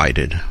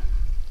misguided.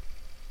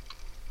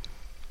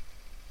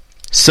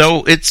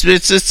 So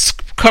it's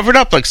covered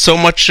up like so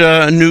much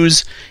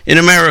news in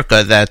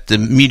America that the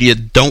media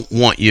don't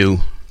want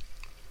you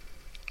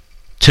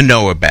to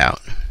know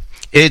about.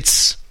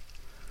 It's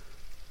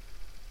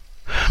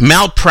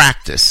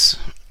malpractice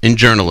in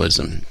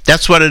journalism.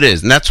 That's what it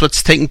is. And that's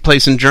what's taking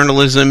place in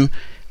journalism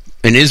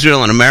in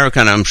Israel and America,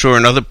 and I'm sure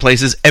in other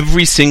places,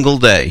 every single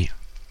day.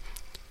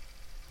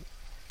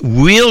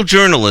 Real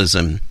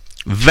journalism,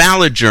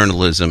 valid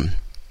journalism,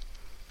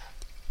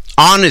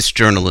 honest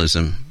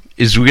journalism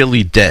is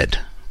really dead.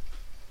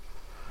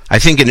 I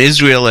think in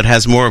Israel it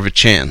has more of a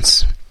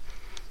chance.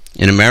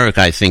 In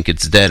America, I think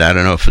it's dead. I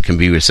don't know if it can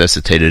be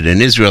resuscitated. In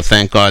Israel,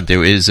 thank God,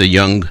 there is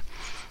a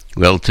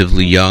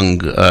relatively young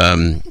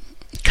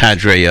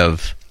cadre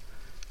of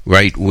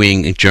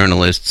right-wing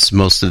journalists.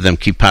 Most of them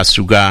Kippah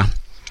Sruga.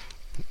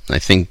 I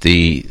think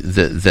the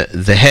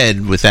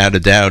head, without a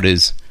doubt,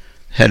 is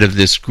head of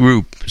this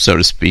group, so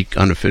to speak,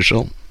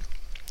 unofficial,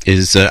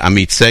 is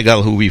Amit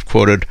Segal, who we've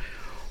quoted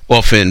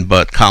often,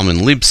 but Kalman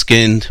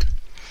Libeskind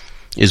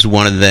is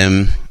one of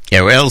them.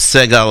 Ariel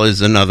Segal is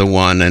another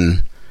one,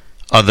 and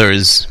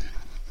others,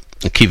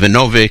 Akiva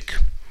Novik,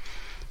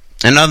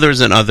 and others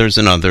and others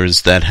and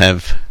others that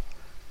have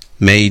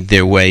made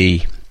their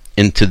way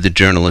into the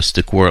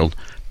journalistic world.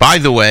 By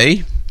the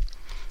way,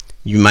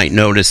 you might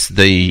notice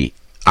the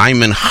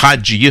Ayman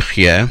Haji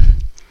Yahya.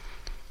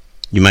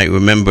 You might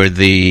remember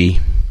the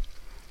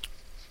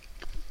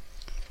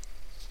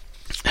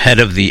head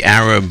of the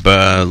Arab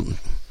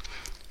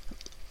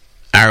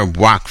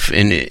Waqf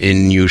in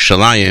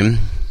Yerushalayim,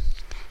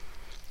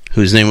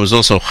 whose name was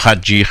also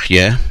Haji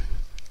Yahya.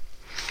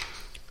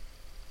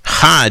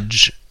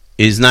 Hajj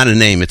is not a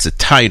name, it's a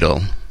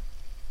title.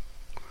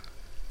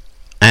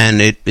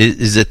 And it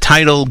is a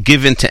title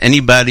given to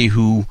anybody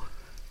who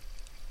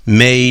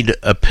made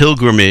a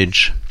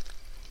pilgrimage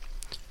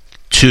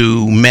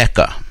to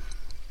Mecca.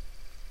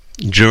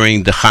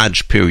 during the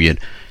Hajj period.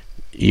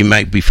 You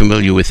might be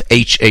familiar with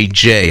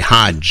H-A-J,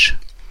 Hajj,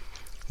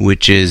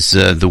 which is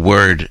the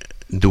word,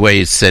 the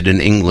way it's said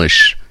in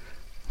English,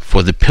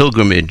 for the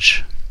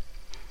pilgrimage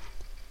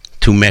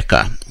to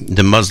Mecca,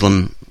 the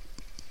Muslim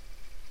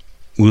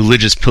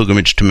religious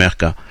pilgrimage to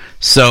Mecca.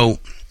 So,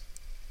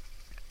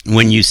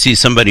 when you see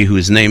somebody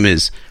whose name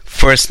is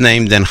first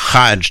name, then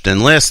Hajj, then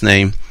last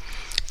name,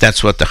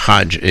 that's what the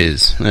Hajj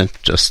is. That's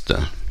just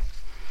a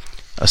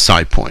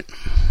side point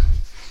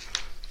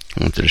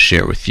I wanted to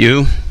share with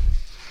you.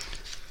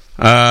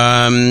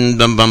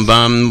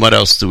 What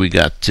else do we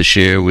got to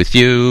share with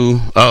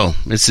you? Oh,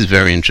 this is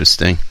very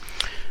interesting.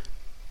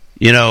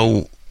 You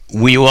know,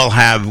 we're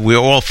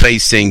all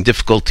facing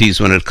difficulties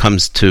when it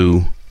comes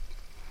to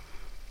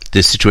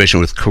this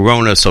situation with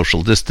Corona,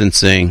 social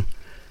distancing.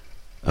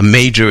 A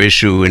major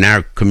issue in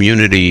our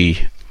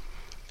community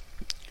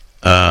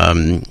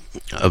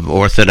of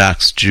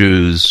Orthodox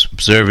Jews,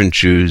 observant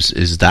Jews,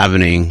 is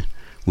davening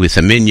with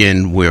a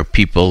minyan, where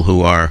people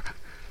who are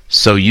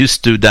so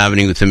used to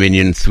davening with a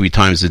minyan 3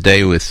 times a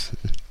day with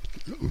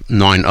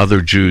 9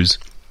 other Jews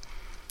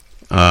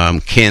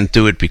can't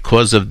do it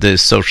because of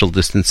this social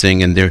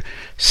distancing, and there's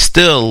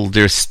still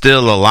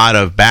a lot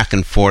of back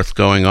and forth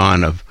going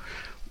on of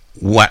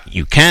what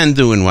you can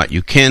do and what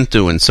you can't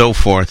do and so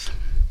forth.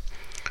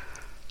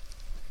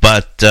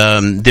 But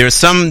there are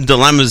some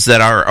dilemmas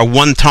that are a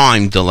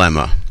one-time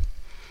dilemma.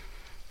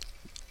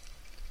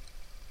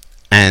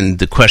 And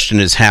the question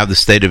is how the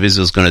State of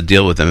Israel is going to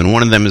deal with them. And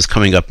one of them is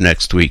coming up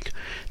next week.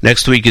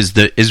 Next week is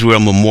the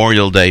Israel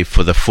Memorial Day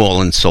for the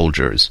fallen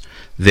soldiers.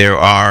 There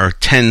are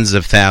tens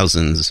of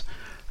thousands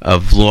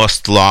of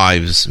lost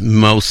lives,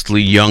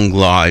 mostly young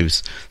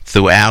lives,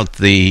 throughout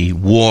the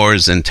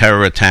wars and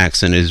terror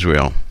attacks in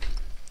Israel.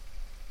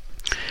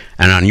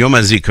 And on Yom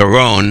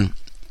HaZikaron,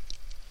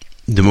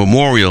 the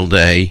Memorial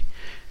Day,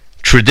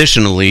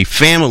 traditionally,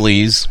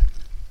 families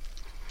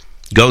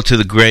go to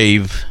the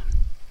grave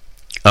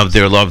of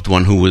their loved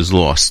one who was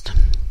lost.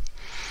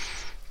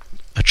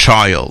 A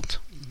child.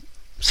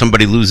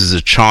 Somebody loses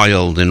a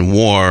child in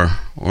war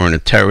or in a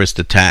terrorist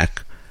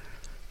attack.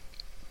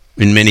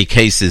 In many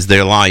cases,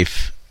 their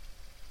life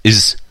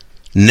is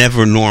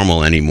never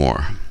normal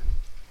anymore.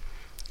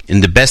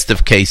 In the best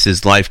of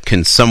cases, life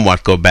can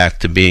somewhat go back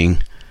to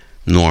being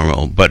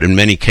normal, but in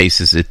many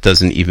cases it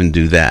doesn't even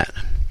do that.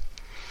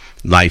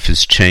 Life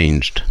has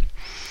changed.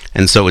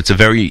 And so it's a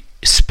very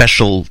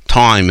special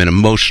time, an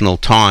emotional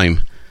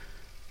time,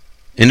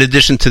 in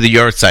addition to the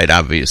yahrzeit,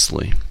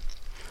 obviously.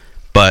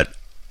 But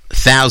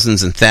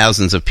thousands and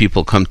thousands of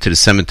people come to the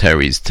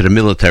cemeteries, to the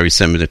military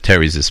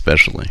cemeteries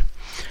especially.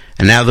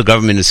 And now the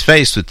government is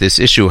faced with this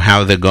issue,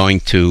 how they're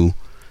going to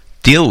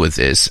deal with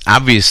this.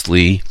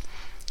 Obviously,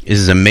 this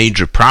is a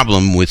major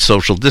problem with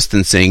social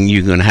distancing.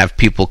 You're going to have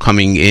people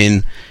coming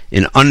in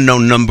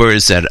unknown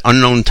numbers at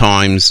unknown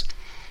times.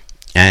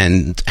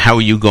 And how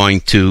are you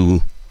going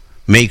to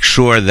make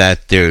sure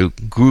that their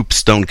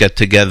groups don't get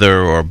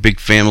together, or big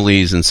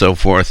families and so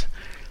forth?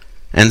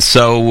 And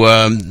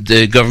so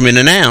the government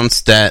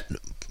announced that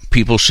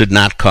people should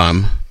not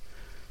come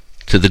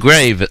to the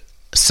grave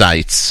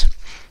sites.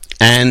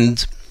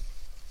 And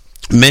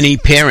many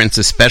parents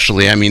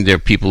especially, I mean, there are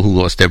people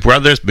who lost their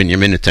brothers.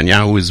 Benjamin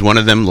Netanyahu is one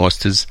of them,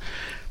 lost his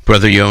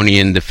brother Yoni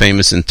in the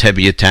famous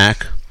Entebbe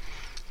attack,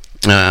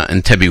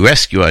 Entebbe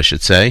rescue, I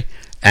should say,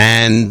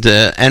 and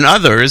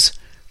others.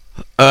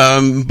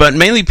 But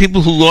mainly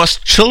people who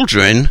lost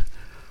children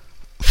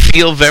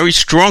feel very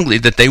strongly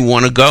that they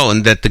want to go,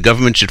 and that the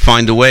government should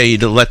find a way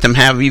to let them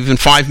have even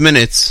 5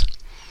 minutes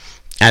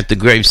at the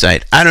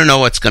gravesite. I don't know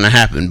what's going to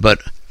happen,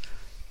 but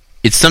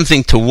it's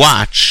something to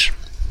watch.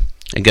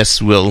 I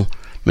guess we'll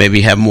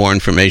maybe have more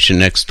information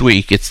next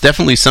week. It's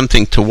definitely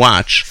something to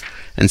watch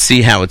and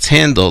see how it's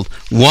handled.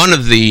 One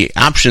of the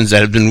options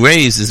that have been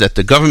raised is that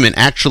the government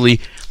actually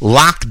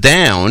lock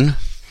down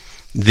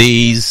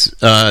these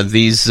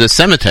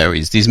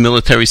cemeteries, these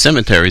military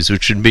cemeteries,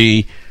 which would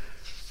be,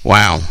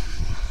 wow,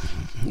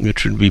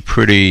 which would be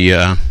pretty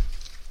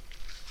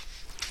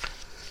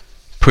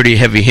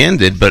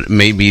heavy-handed, but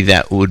maybe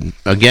that would,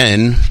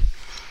 again,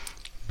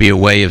 be a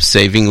way of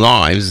saving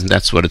lives, and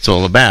that's what it's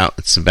all about.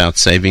 It's about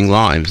saving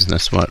lives, and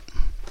that's what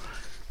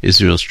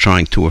Israel's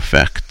trying to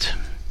effect.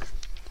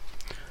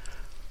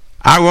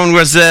 Aaron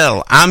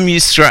Razel, Am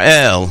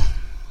Yisrael,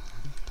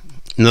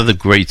 another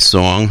great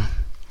song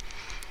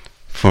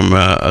from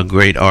a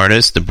great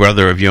artist, the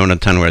brother of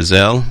Yonatan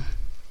Razel.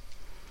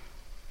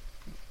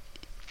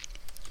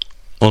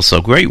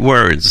 Also, great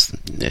words.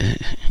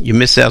 You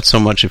miss out so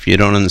much if you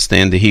don't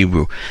understand the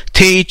Hebrew.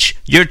 Teach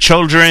your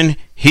children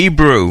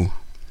Hebrew.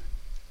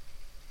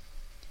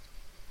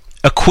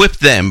 Equip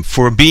them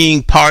for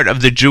being part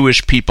of the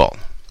Jewish people.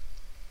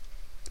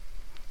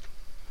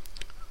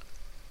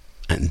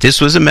 And this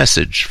was a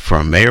message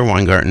from Meir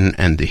Weingarten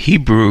and the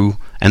Hebrew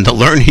and the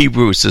Learn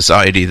Hebrew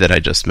Society that I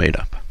just made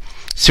up.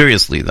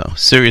 Seriously, though.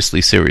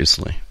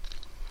 Seriously.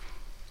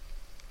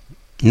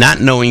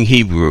 Not knowing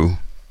Hebrew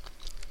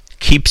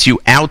keeps you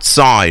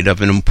outside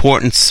of an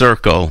important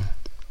circle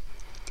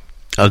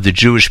of the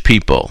Jewish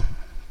people.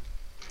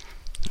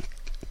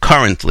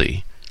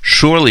 currently.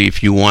 Surely,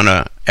 if you want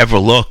to ever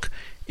look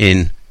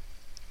in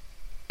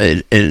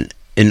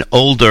an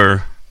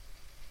older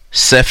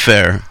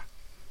Sefer,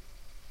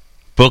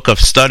 book of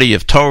study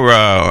of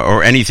Torah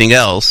or anything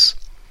else,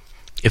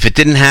 if it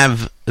didn't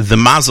have the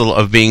mazel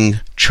of being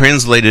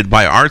translated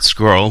by Art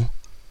Scroll,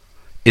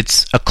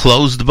 it's a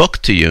closed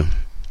book to you,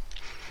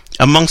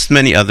 amongst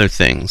many other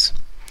things.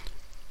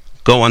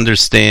 Go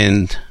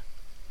understand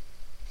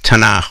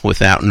Tanakh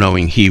without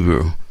knowing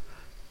Hebrew.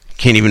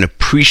 Can't even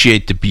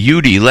appreciate the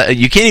beauty.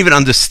 You can't even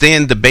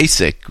understand the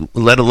basic,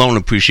 let alone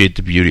appreciate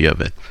the beauty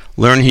of it.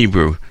 Learn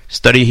Hebrew.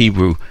 Study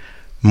Hebrew.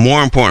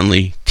 More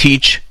importantly,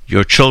 teach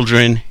your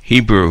children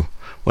Hebrew.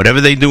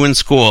 Whatever they do in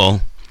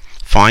school,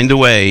 find a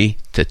way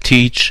to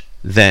teach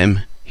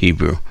them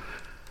Hebrew.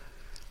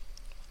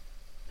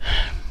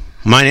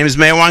 My name is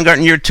Meir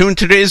Weingarten. You're tuned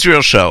to the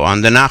Israel Show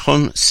on the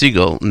Nachum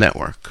Segal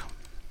Network.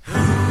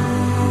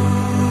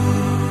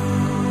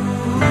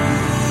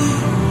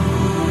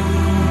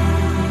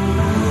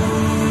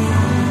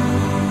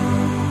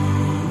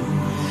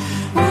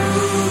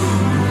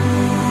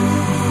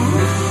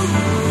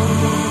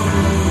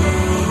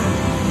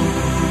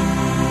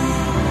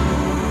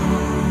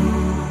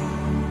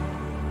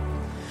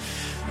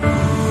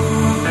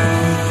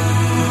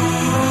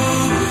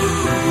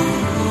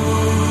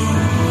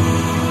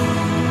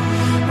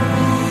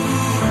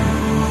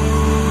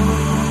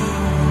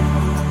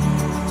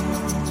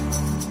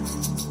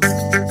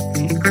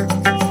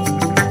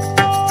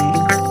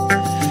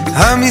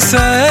 עם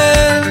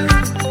ישראל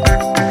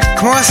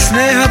כמו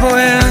הסנה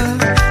הבוער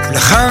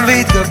לחם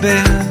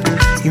והתגבר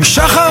עם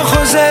שחר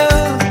חוזר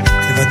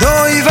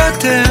לבדו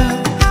יוותר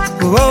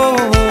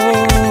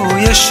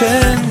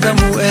ישן גם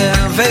הוא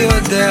ער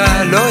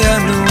ויודע לא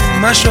ינום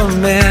מה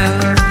שומר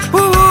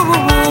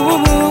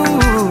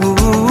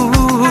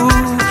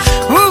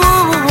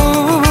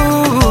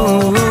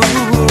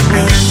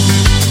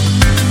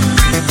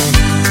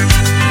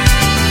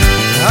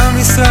עם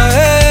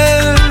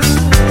ישראל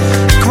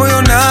כמו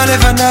יונה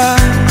לבנה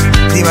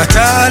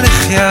דמעתה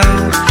לחיה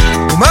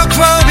ומה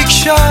כבר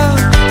ביקשה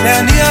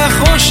להניח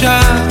ראשה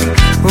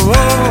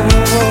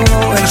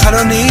אל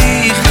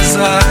חלוני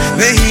חזרה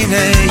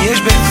והנה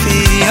יש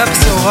בפי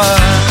הבשורה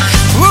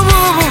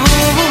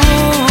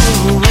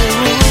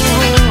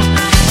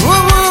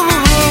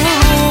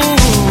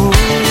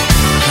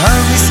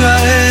עם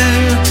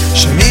ישראל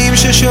שמים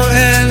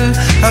ששואל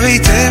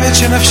הראיתם את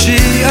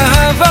שנפשי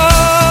אהבה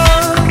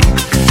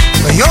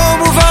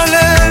ביום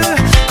ובליל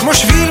כמו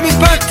שביל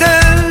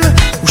מתפתל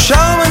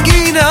ושר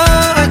מנגינה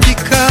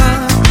עתיקה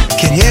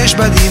כן יש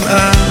בה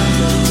דמעה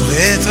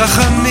ואת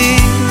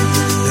רחמים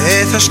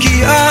ואת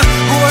השקיעה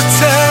הוא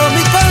עוצר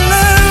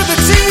מתפלל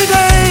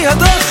בצידי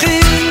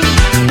הדרכים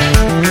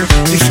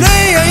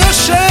לפני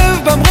היושב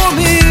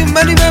במרומים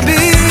אני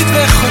מביט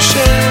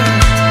וחושב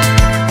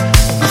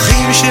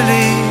אחים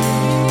שלי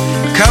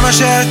כמה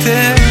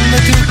שאתם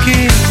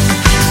מתוקים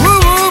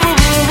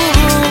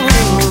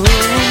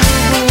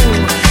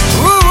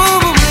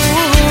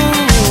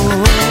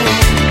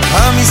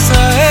עם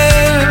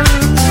ישראל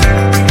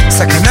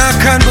סכנה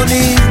כאן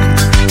בונים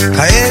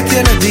העת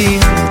ילדים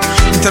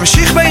אם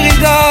תמשיך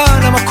בירידה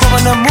למקום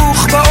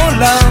הנמוך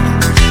בעולם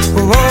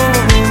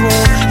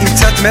עם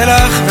קצת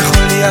מלח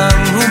וכל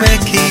ים הוא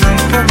מקים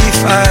פה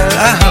מפעל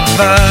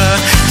אהבה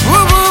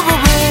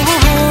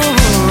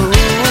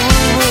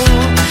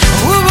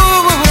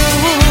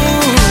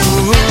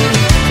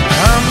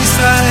עם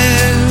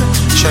ישראל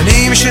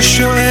שנים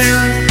ששואל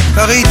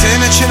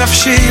ראיתם את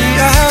שנפשי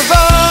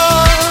אהבה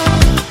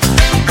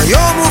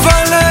ביום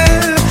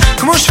ובליל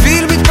כמו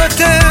שביל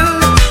מתפתל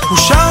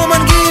ושר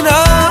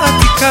מנגינה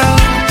עתיקה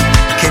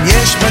כן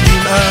יש בה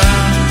דמעה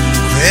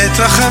ואת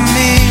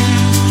רחמים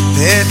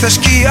ואת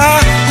השקיעה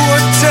הוא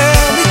עוצר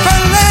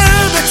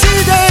מתפלל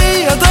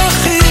בצידי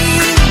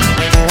הדרכים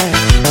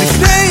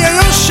לפני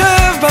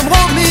היושב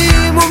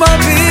במרומים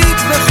ומביט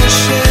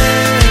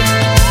וחושב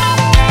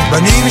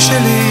בנים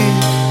שלי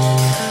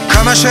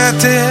כמה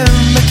שאתם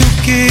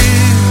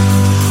מתוקים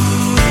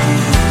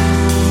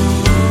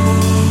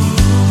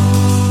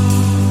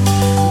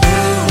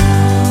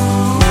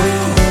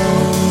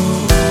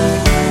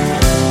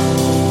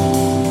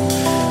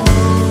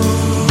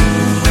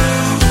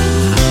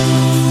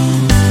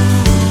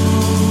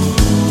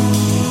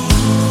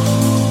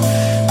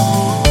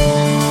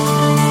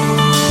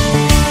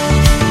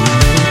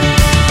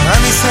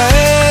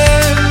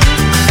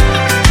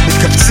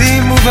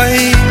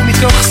ובאים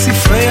מתוך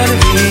ספרי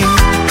הנביאים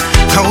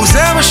חרוזי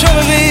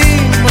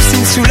המשוררים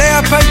עושים סולי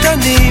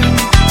הפייטנים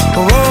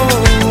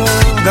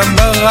גם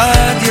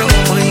ברדיו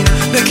אומרים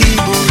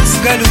בקיבוץ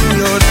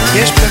גלויות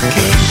יש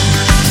פקקים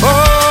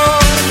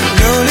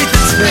לא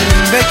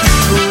להתעצבן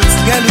בקיבוץ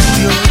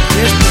גלויות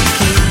יש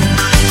פקקים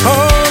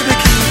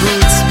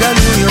בקיבוץ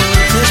גלויות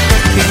יש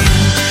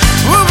פקקים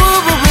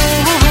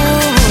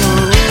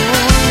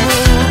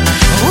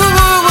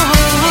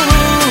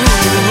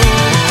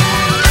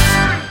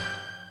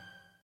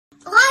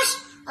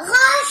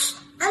ראש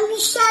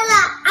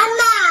המשלה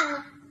אמר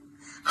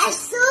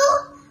אסור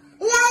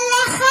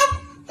ללכת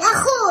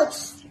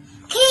לחוץ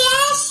כי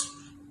יש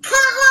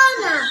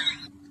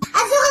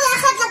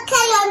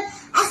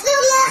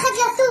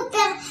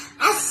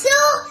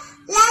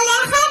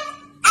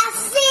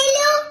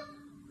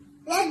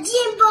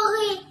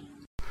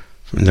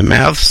In the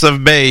mouths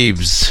of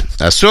babes.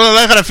 Asur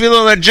lechet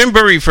afilu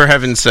lejimboree, for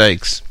heaven's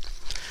sakes.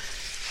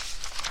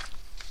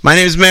 My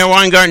name is Meir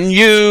Weingarten.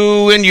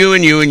 You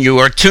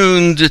are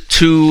tuned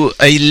to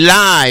a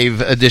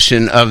live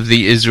edition of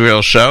the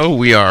Israel Show.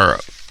 We are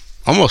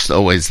almost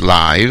always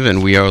live,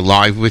 and we are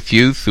live with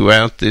you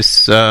throughout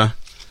this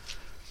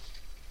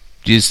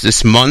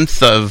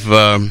month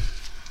of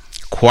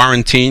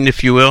quarantine,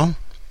 if you will.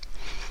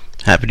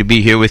 Happy to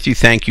be here with you.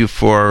 Thank you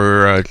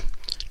for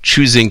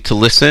choosing to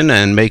listen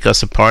and make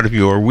us a part of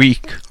your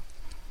week.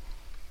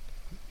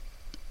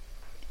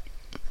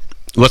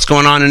 What's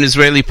going on in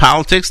Israeli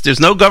politics? There's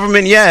no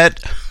government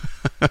yet.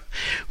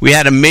 We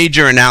had a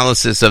major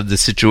analysis of the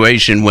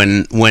situation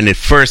when it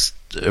first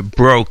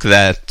broke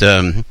that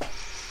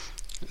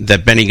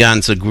that Benny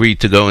Gantz agreed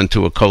to go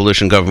into a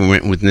coalition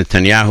government with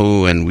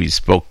Netanyahu, and we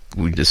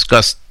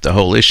discussed the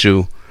whole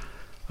issue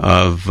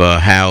of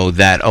how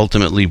that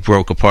ultimately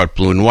broke apart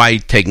Blue and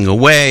White, taking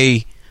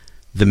away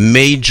the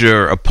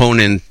major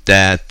opponent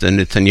that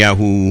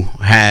Netanyahu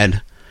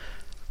had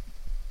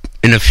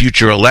in a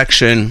future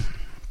election.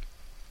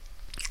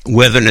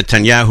 Whether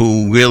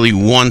Netanyahu really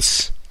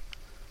wants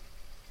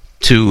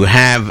to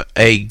have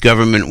a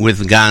government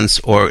with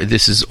Gantz or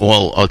this is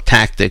all a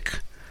tactic,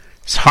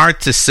 it's hard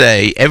to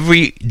say.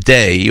 Every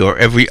day or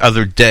every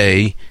other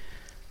day,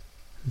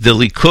 the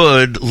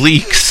Likud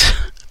leaks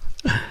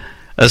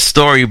a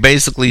story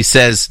basically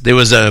says there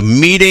was a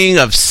meeting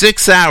of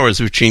 6 hours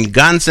between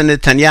Gantz and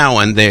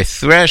Netanyahu, and they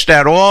thrashed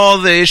out all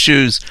the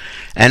issues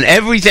and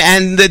everything,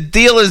 and the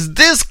deal is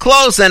this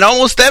close, and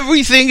almost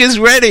everything is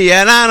ready,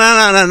 and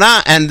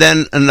and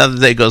then another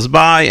day goes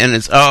by, and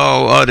it's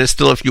there's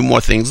still a few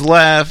more things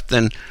left,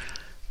 and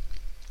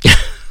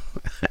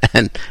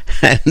and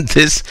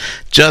this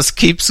just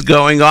keeps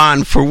going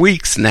on for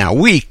weeks now,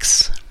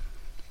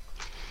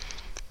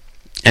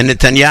 And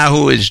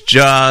Netanyahu is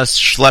just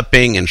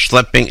schlepping, and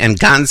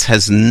Gantz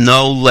has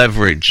no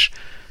leverage.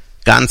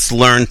 Gantz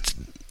learned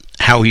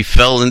how he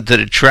fell into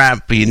the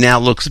trap. He now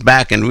looks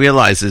back and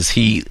realizes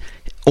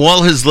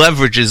all his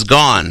leverage is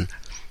gone.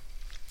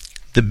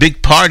 The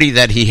big party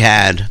that he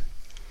had,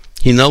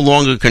 he no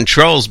longer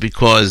controls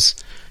because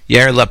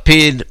Yair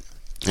Lapid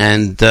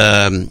and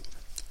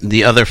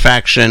the other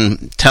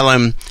faction,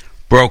 Telem,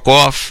 broke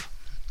off,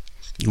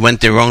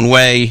 went their own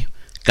way.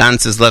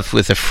 Gantz is left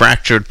with a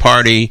fractured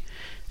party.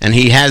 And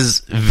he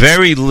has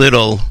very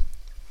little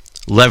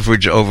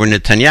leverage over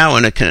Netanyahu,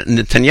 and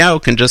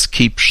Netanyahu can just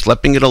keep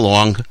schlepping it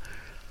along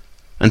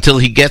until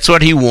he gets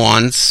what he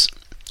wants,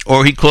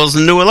 or he calls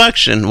a new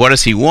election. What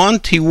does he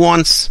want? He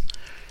wants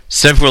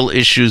several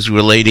issues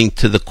relating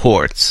to the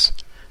courts,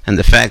 and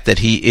the fact that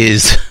he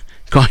is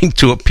going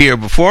to appear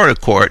before a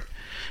court,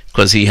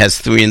 because he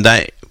has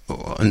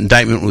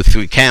indictment with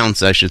 3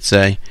 counts, I should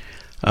say,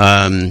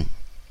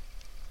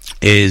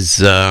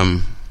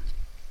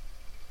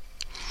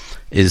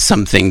 is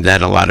something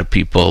that a lot of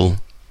people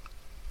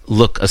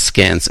look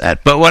askance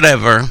at. But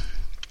whatever.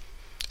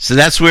 So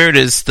that's where it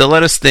is. Still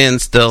at a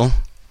standstill.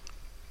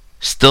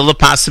 Still the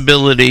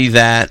possibility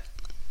that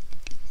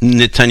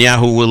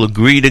Netanyahu will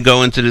agree to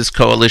go into this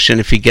coalition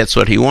if he gets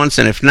what he wants.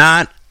 And if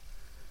not,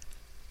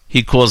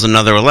 he calls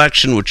another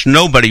election, which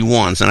nobody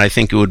wants. And I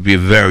think it would be a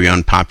very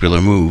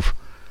unpopular move.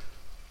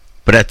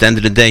 But at the end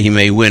of the day, he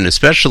may win,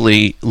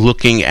 especially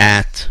looking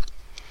at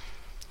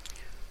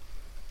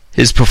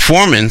his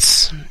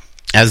performance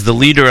as the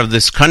leader of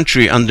this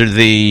country under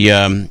the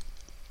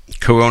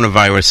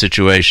coronavirus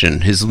situation.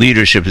 His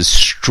leadership is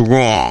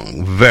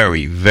strong,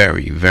 very,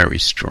 very, very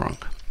strong.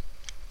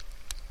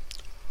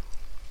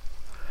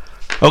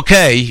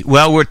 Okay,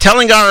 well, we're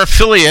telling our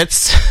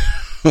affiliates,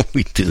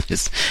 we do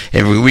this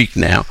every week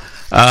now,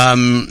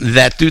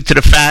 that due to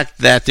the fact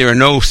that there are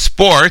no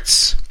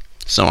sports,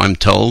 so I'm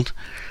told,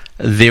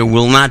 there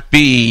will not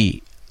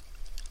be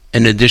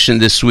an edition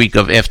this week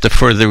of After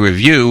Further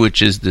Review, which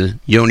is the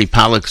Yoni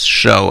Pollock's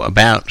show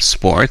about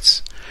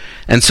sports.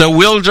 And so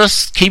we'll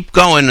just keep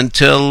going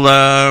until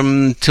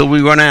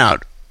we run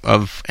out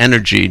of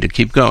energy to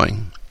keep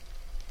going.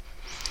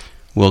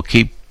 We'll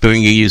keep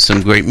bringing you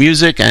some great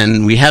music,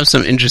 and we have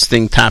some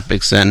interesting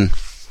topics, and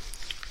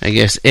I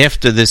guess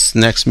after this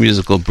next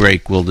musical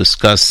break, we'll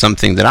discuss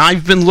something that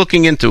I've been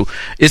looking into.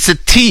 It's a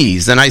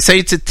tease, and I say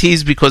it's a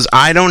tease because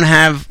I don't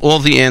have all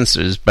the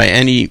answers by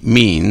any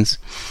means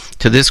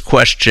to this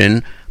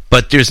question,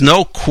 but there's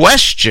no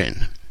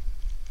question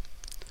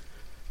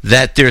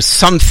that there's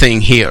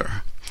something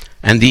here.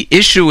 And the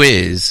issue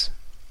is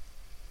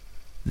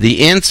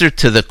the answer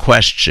to the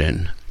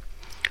question,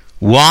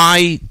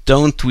 why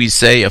don't we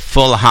say a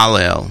full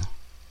Hallel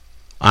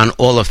on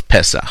all of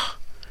Pesach?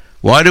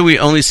 Why do we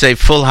only say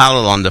full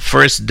Hallel on the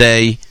first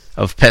day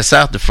of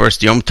Pesach, the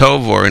first Yom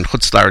Tov, or in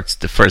Chutz La'aretz,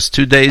 the first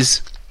 2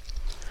 days?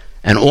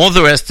 And all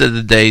the rest of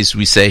the days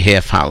we say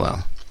half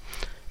Hallel.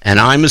 And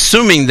I'm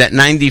assuming that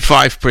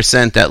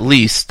 95% at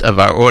least of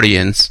our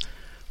audience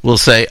will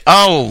say,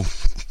 oh,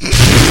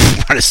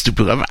 what a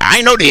stupid...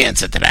 I know the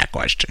answer to that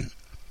question.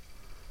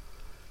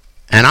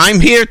 And I'm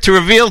here to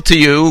reveal to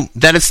you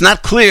that it's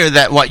not clear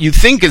that what you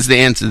think is the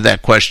answer to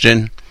that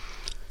question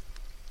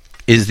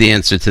is the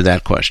answer to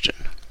that question,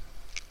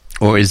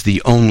 or is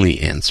the only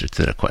answer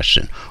to that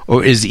question,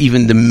 or is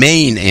even the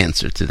main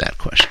answer to that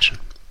question.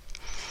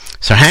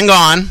 So hang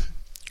on.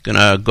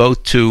 Gonna go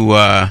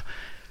to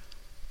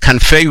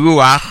Kanfei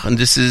Ruach, and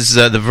this is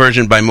the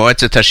version by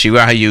Moetzet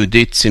HaShira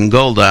HaYehudit in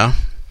Golda.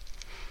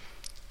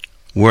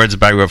 Words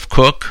by Rav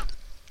Kook.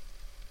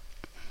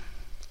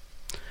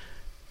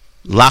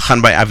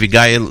 Lachan by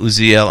Avigail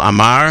Uziel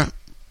Amar.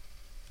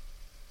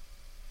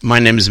 My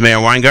name is Meir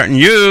Weingarten.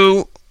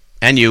 You,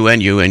 and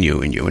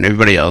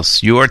everybody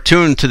else, you are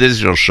tuned to the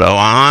Israel Show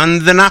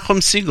on the Nachum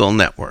Segal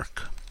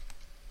Network.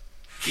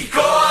 כי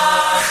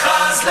כוח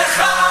אז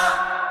לך,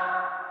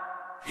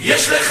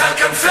 יש לך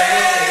כנפי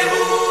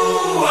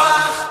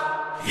רוח,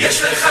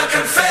 יש לך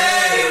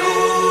כנפי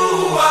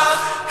רוח,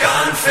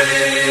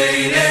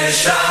 כנפי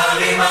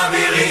נשרים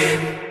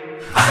אבירים,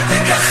 אל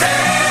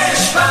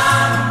תכחש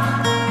בם,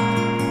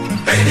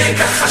 פן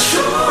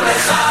יכחשו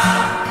לך,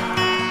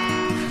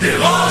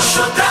 דרוש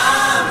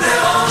אותם,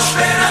 דרוש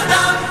בן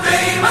אדם,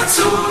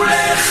 וימצאו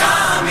לך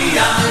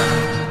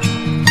מיד.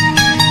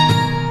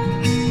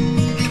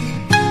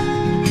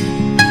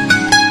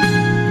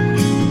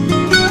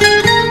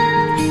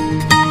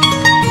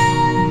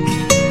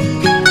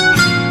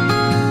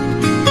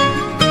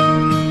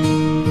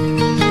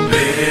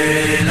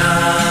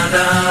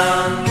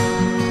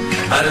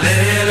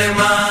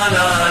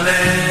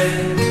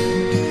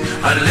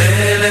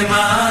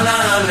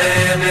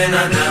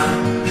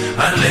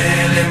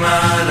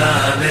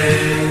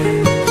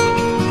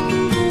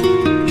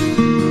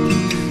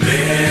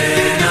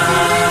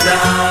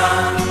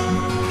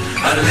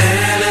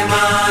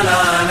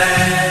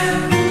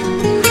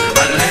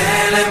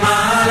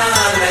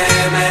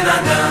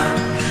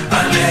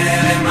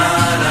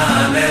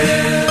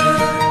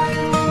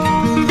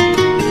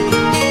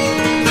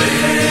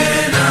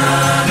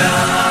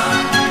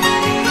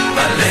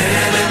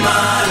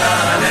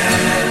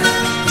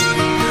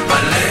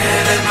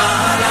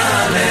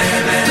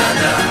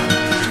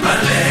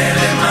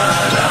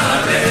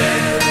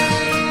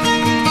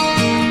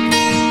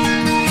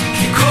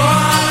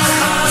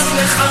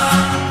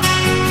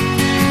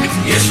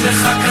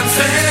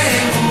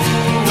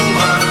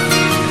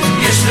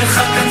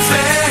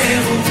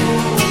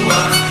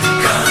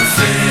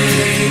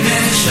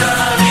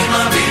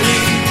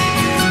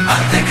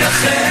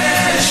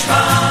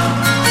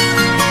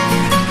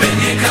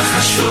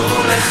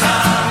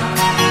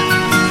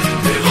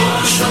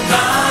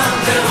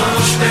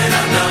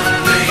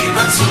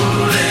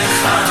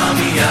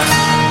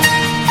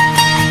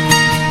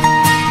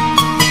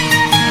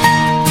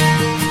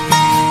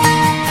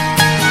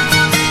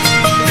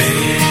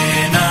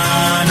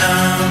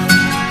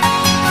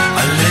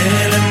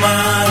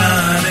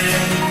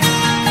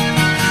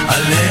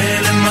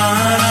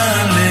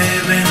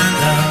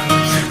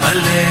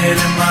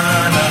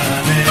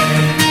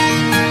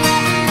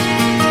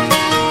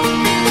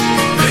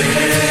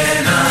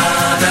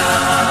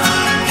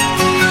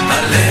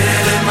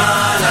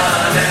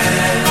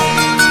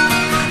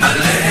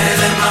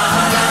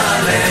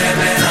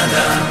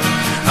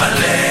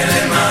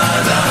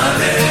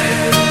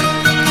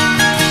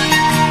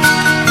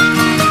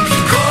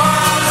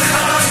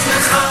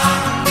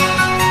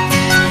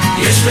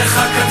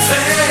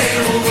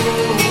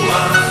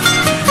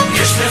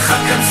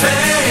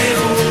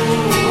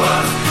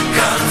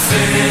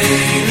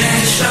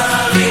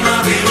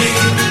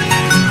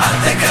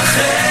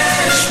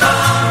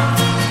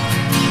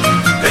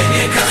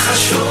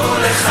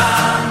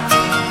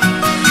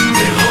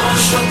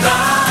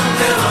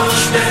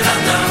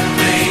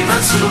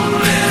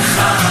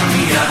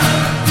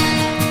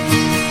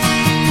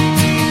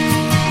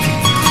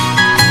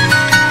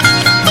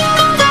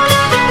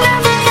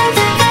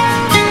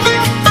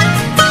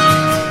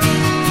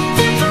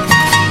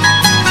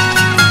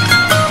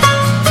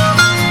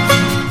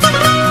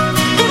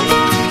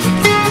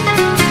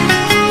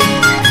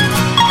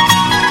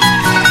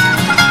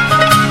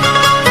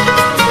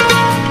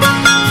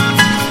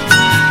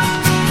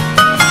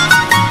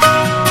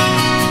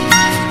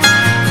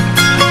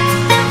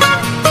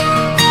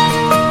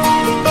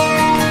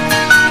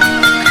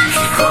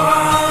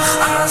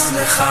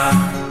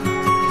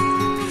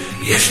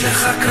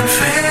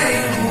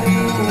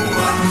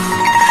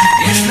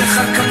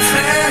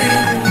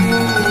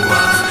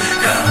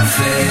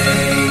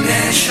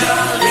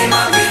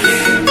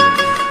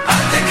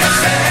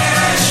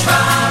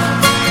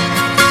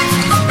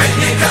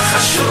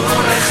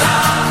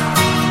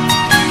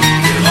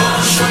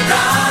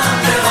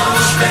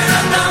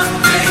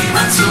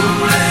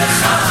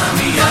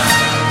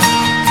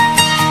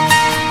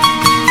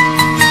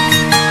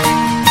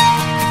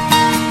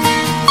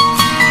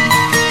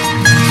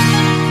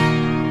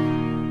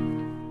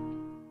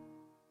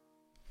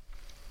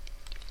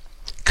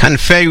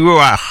 Kanfei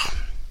Ruach,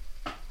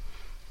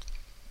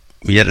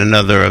 yet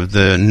another of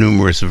the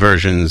numerous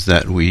versions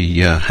that we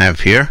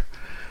have here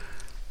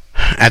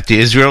at the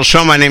Israel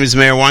Show. My name is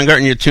Meir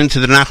Weingarten. You're tuned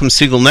to the Nachum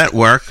Segal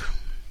Network.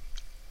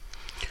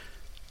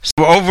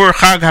 So over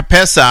Chag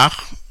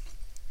HaPesach,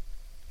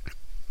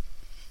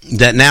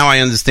 that now I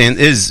understand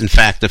is in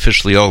fact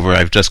officially over.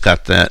 I've just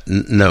got that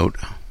note.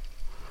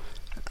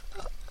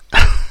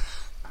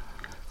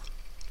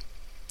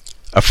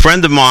 A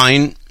friend of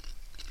mine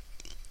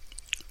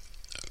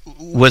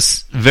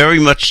was very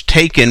much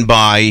taken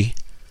by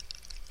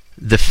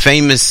the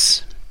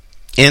famous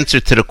answer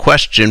to the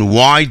question,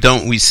 why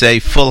don't we say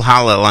full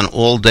Hallel on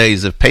all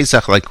days of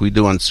Pesach like we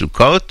do on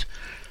Sukkot?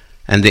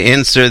 And the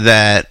answer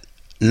that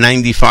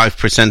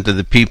 95% of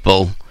the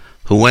people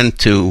who went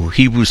to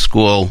Hebrew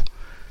school,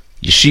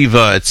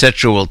 yeshiva,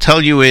 etc. will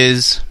tell you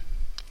is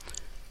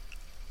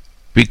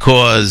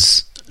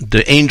because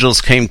the angels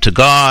came to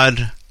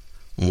God,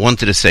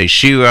 wanted to say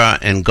Shira,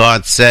 and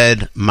God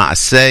said,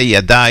 Ma'aseh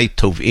yadai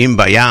tovim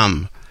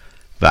bayam,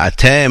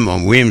 va'atem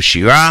omrim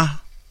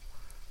Shira.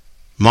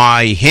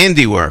 My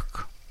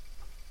handiwork,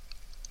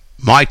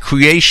 my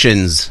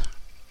creations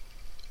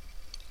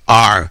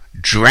are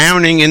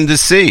drowning in the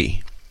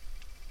sea.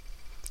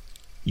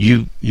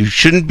 You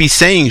shouldn't be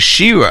saying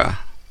Shira.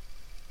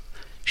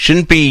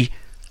 Shouldn't be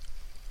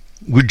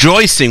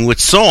rejoicing with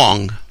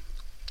song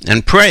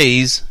and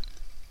praise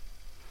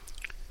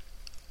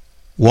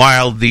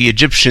while the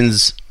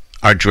Egyptians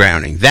are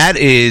drowning. That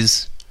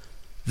is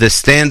the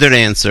standard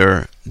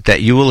answer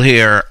that you will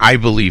hear, I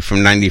believe, from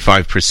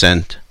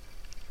 95%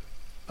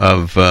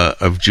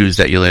 of Jews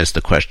that you'll ask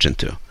the question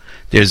to.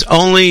 There's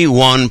only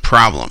one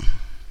problem.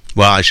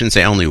 Well, I shouldn't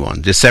say only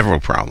one. There's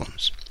several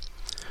problems.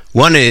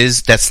 One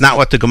is, that's not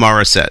what the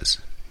Gemara says.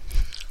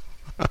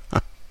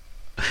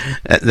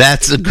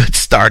 That's a good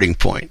starting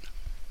point.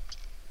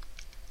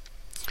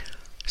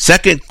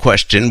 Second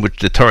question, which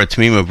the Torah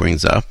Tamima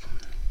brings up,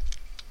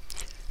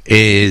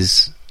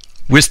 is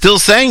we're still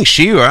saying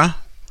Shira,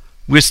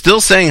 we're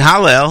still saying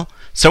Hallel,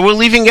 so we're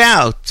leaving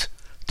out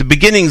the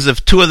beginnings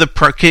of two of the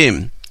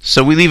Parkim.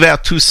 So we leave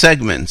out two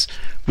segments.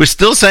 We're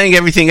still saying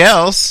everything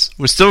else.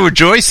 We're still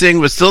rejoicing.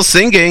 We're still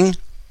singing.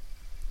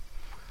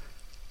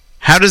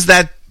 How does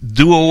that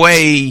do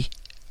away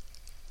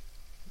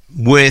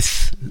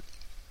with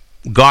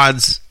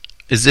God's,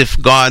 as if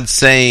God's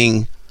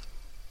saying,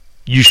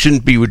 you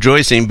shouldn't be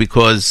rejoicing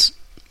because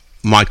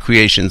my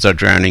creations are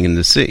drowning in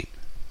the sea?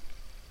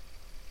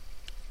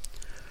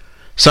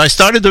 So I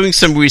started doing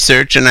some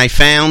research and I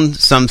found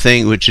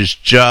something which is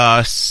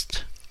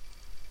just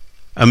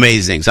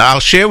amazing. So I'll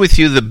share with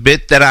you the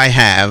bit that I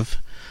have,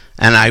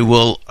 and I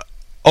will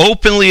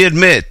openly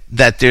admit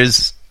that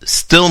there's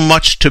still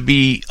much to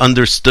be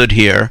understood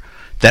here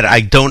that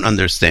I don't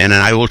understand,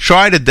 and I will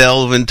try to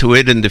delve into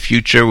it in the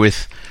future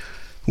with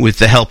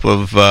the help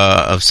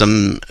of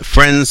some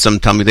friends, some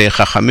Talmidei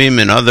Chachamim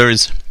and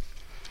others,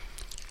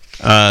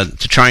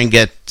 to try and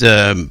get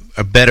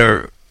a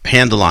better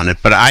handle on it.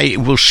 But I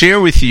will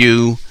share with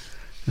you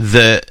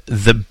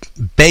the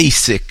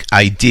basic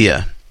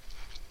idea.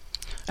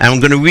 And I'm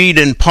going to read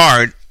in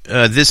part,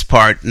 this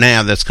part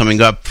now that's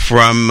coming up,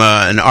 from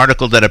an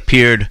article that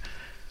appeared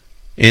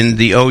in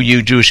the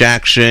OU Jewish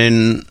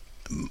Action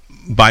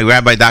by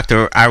Rabbi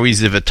Dr. Ari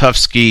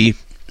Zivotofsky,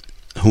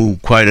 who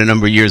quite a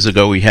number of years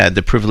ago we had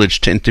the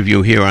privilege to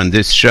interview here on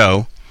this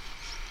show.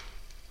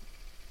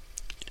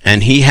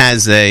 And he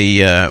has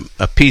a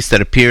piece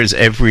that appears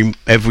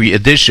every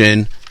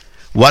edition,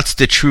 What's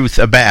the Truth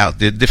About?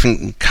 The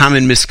different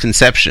common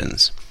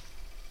misconceptions.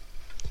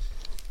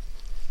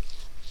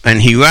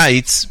 And he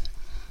writes,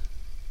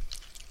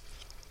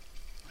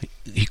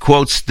 he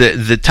quotes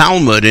the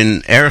Talmud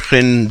in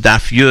Erchin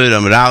Daf Yud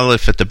Amud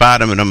Aleph at the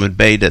bottom and Amud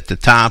Beit at the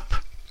top,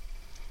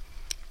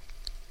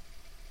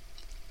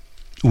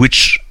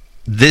 which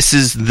this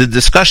is the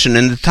discussion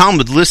in the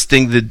Talmud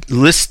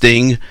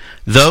listing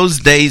those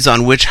days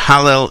on which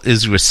Hallel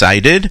is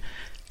recited,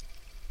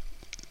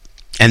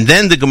 and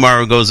then the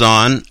Gemara goes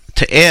on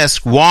to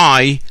ask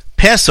why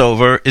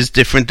Passover is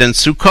different than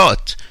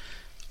Sukkot,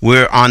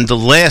 where on the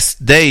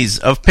last days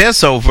of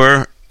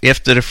Passover,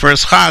 after the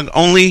first Chag,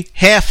 only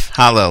half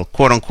Hallel,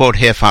 quote-unquote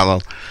half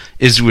Hallel,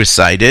 is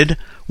recited,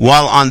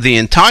 while on the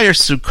entire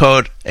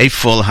Sukkot, a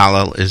full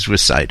Hallel is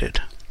recited.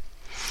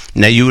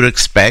 Now you would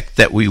expect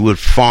that we would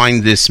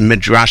find this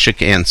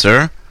midrashic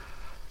answer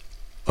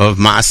of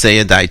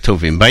Ma'aseh Yadai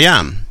Tovim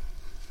Bayam.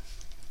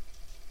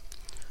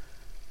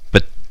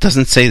 But it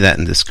doesn't say that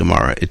in this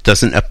Gemara. It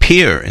doesn't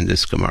appear in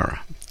this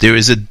Gemara. There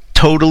is a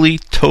totally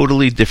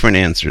different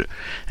answer.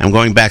 I'm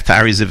going back to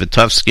Ari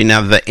Zivotofsky.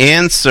 Now, the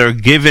answer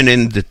given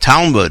in the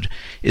Talmud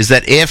is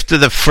that after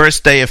the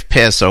first day of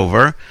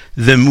Passover,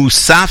 the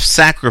Musaf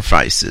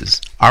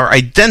sacrifices are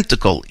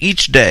identical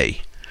each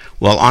day,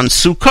 while on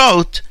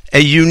Sukkot, a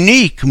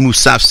unique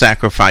Musaf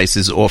sacrifice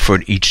is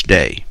offered each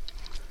day.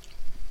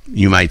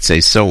 You might say,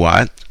 so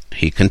what?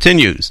 He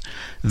continues,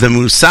 the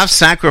Musaf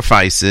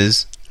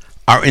sacrifices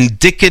are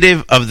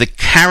indicative of the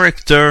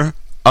character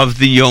of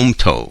the Yom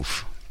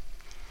Tov.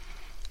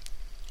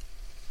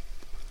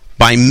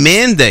 By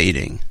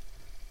mandating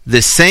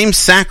the same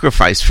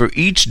sacrifice for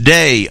each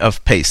day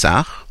of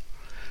Pesach,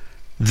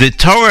 the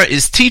Torah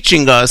is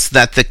teaching us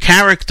that the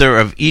character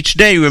of each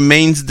day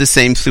remains the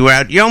same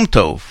throughout Yom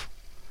Tov.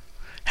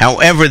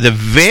 However, the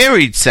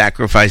varied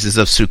sacrifices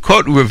of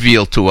Sukkot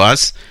reveal to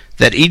us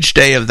that each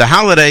day of the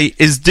holiday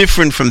is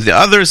different from the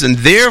others, and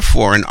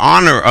therefore, in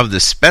honor of the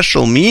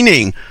special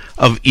meaning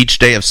of each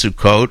day of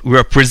Sukkot,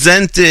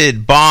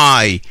 represented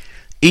by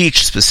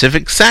each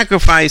specific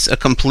sacrifice, a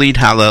complete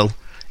Hallel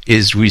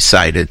is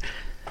recited.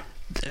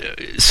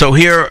 So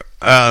here,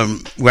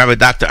 Rabbi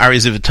Dr. Ari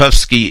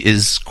Zivotofsky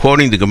is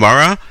quoting the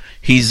Gemara.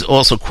 He's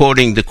also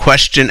quoting the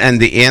question and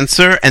the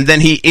answer, and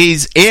then he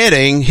is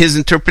adding his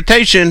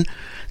interpretation.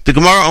 The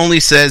Gemara only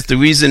says the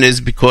reason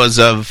is because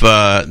of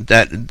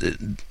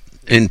that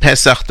in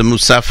Pesach the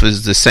Musaf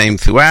is the same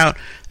throughout,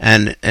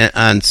 and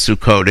on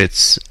Sukkot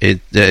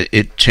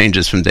it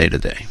changes from day to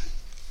day.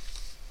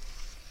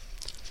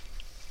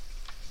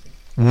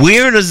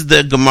 Where does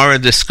the Gemara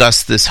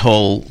discuss this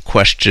whole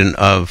question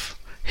of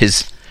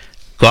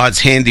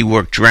God's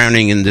handiwork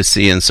drowning in the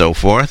sea and so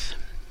forth?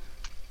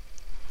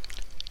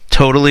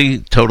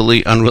 Totally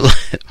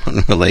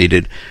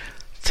unrelated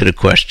to the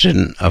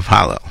question of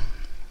Hallel.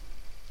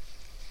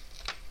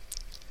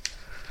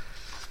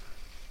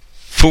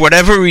 For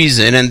whatever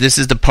reason, and this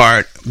is the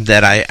part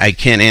that I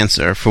can't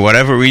answer, for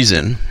whatever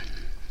reason,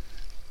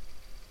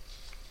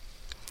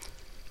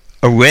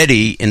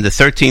 already in the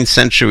 13th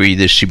century,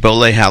 the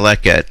Shibbolei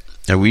Haleket,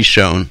 a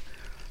Rishon,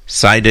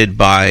 cited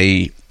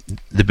by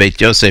the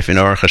Beit Yosef in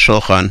Aruch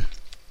HaShulchan,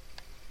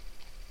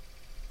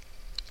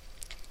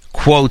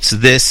 quotes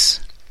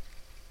this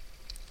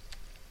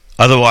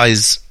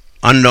otherwise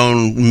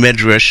unknown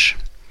Midrash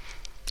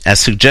as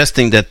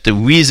suggesting that the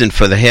reason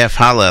for the half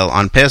Hallel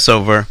on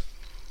Passover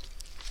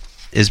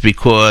is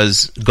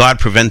because God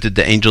prevented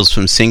the angels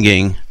from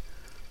singing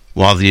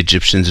while the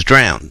Egyptians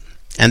drowned.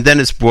 And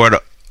then it's brought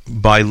up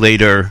by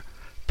later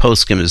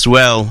poskim as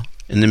well.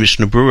 In the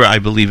Mishnah Berurah, I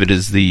believe it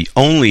is the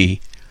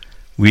only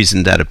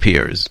reason that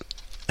appears.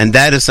 And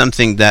that is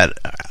something that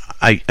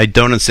I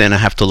don't understand, I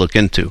have to look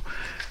into.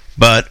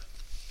 But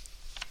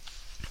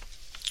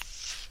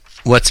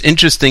what's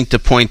interesting to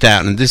point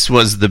out, and this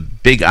was the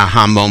big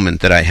aha moment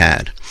that I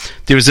had,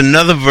 there is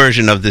another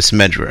version of this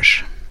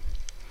Medrash.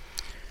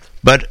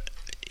 But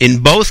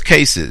in both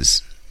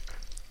cases,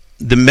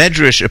 the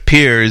Medrash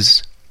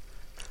appears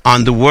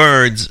on the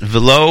words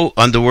velo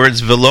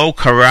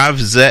karav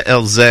ze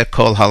el ze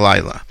kol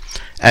halayla,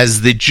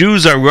 as the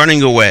Jews are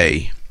running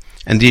away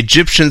and the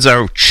Egyptians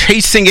are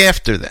chasing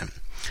after them,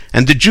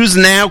 and the Jews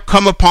now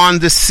come upon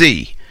the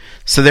sea,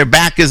 so their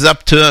back is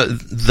up to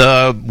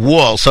the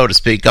wall, so to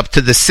speak, up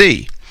to the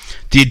sea.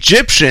 The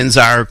Egyptians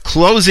are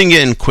closing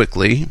in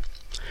quickly.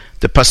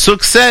 The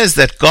pasuk says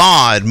that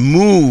God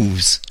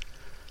moves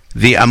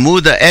the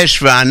Amuda Esh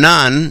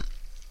V'Anan,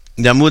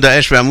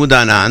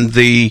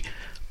 the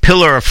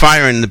pillar of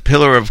fire and the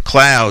pillar of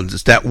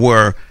clouds that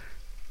were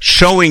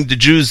showing the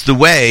Jews the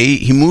way.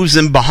 He moves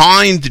them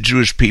behind the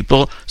Jewish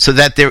people so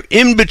that they're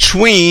in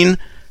between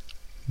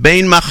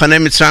Bein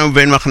Machaneh Mitzrayim and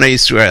Bein Machaneh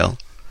Yisrael.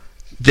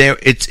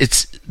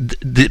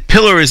 The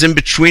pillar is in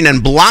between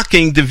and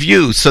blocking the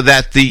view so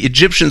that the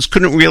Egyptians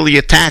couldn't really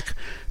attack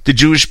the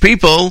Jewish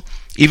people,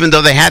 even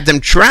though they had them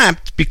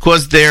trapped,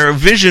 because their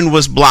vision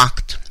was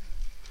blocked.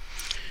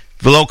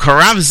 V'lo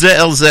karav ze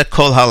el ze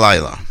kol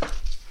halayla.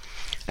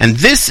 And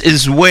this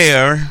is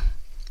where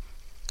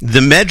the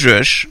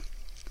Medrash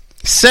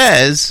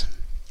says,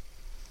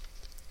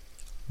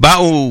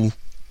 Ba'u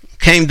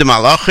came to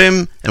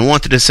Malachim and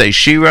wanted to say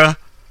Shira,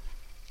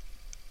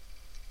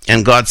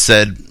 and God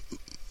said,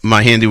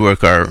 my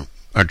handiwork are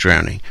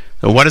drowning.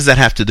 So what does that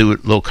have to do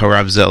with Lo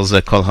Karav Ze El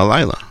Ze Kol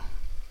Halayla?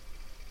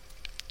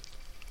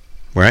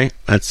 Right?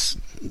 That's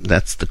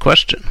the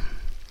question.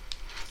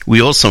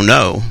 We also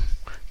know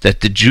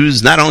that the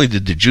Jews, not only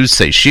did the Jews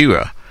say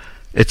Shira,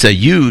 it's a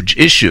huge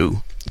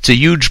issue, it's a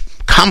huge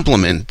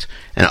compliment,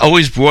 and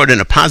always brought in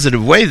a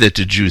positive way that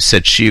the Jews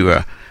said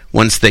Shira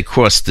once they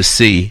crossed the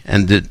sea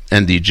and the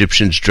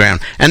Egyptians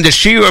drowned. And the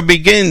Shira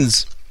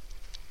begins,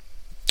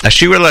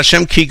 Ashira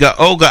Lashem ki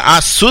ga'oga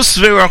asus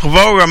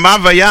v'rachvo rama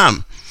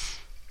vayam.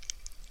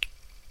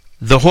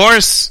 The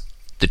horse,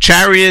 the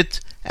chariot,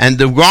 and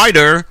the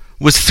rider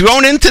was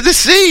thrown into the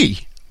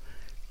sea.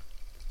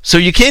 So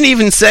you can't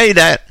even say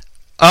that,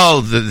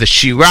 the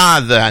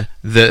Shirah,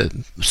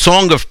 the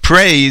song of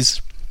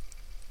praise,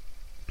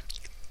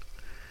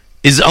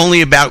 is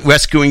only about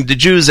rescuing the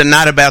Jews and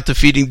not about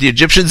defeating the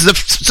Egyptians.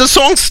 The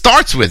song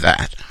starts with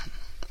that.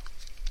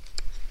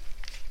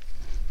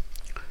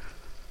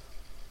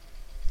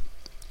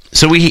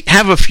 So we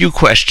have a few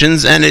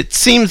questions, and it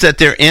seems that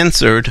they're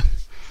answered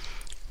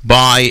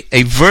by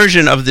a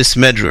version of this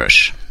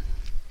Medrash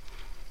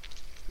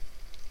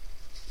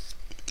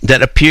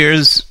that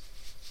appears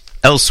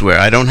elsewhere.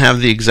 I don't have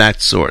the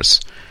exact source.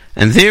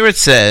 And there it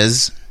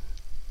says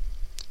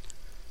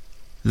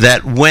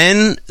that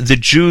when the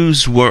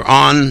Jews were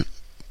on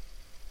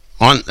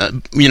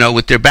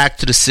with their back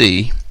to the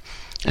sea,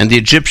 and the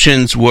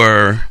Egyptians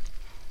were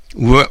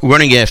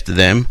running after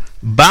them,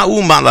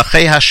 Ba'u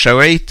malachei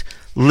hasharet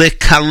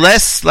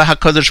lekales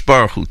lahakadosh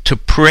baruch hu, to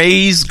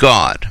praise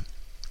God.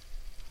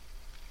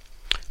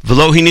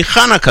 V'lo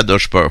hinichana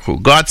kadosh baruch hu,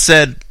 God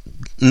said,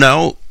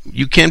 no,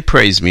 you can't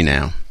praise me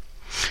now.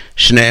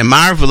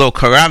 Shne'emar v'lo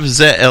karav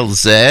ze el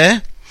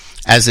ze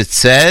as it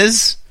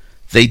says,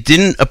 they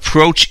didn't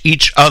approach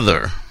each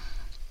other.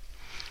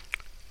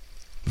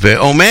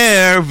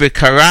 Ve'omer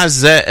ve'kara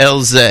ze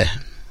el ze.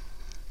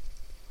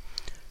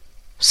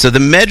 So the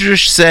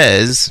Medrash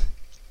says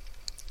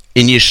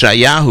in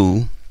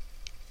Yeshayahu,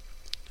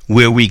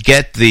 where we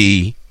get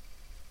the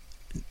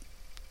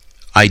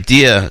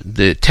idea,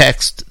 the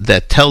text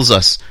that tells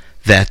us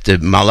that the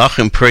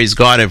Malachim praise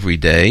God every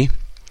day,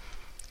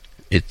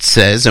 it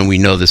says, and we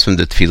know this from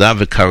the Tefillah,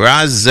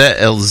 V'kara ze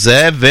el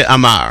ze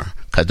ve'amar,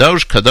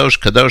 Kadosh, Kadosh,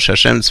 Kadosh,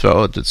 Hashem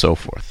Tzvaot, and so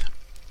forth.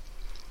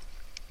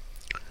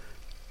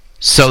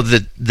 So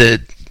the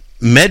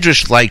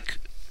Medrash, like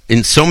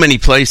in so many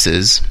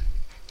places,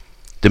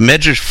 the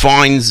Medrash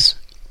finds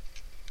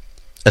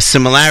a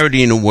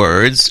similarity in the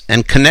words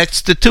and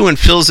connects the two and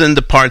fills in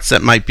the parts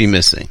that might be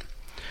missing.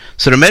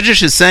 So the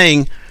Medrash is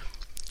saying,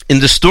 in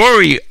the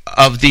story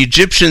of the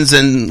Egyptians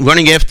and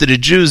running after the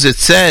Jews, it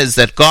says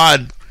that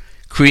God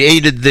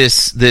created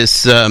this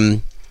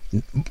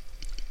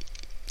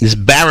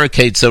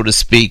barricade, so to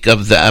speak,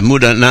 of the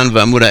Amud Anan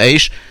v'Amud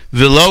Ha'esh,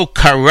 v'lo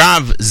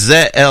karav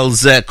ze el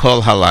ze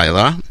kol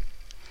halayla.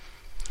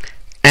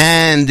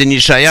 And in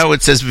Yeshayahu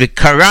it says,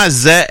 v'kara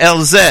ze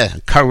el ze,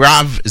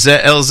 karav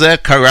ze el ze,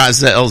 kara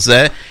ze el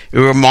ze.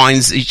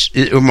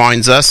 It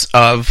reminds us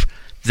of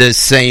the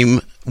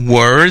same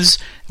words.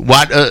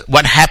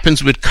 What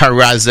happens with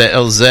kara ze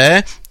el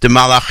ze? The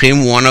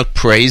Malachim want to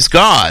praise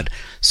God.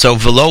 So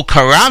v'lo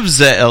karav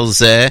ze el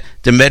ze,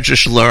 the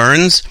Medrash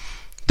learns,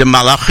 the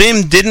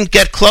Malachim didn't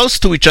get close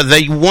to each other.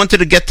 They wanted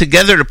to get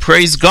together to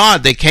praise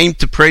God. They came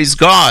to praise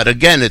God.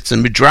 Again, it's a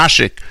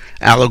midrashic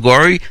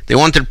allegory. They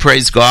wanted to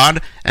praise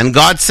God. And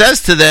God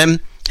says to them,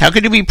 how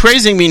could you be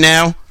praising me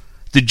now?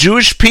 The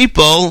Jewish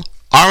people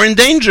are in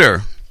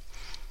danger.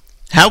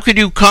 How could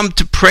you come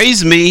to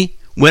praise me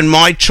when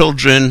my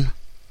children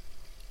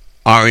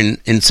are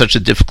in such a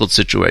difficult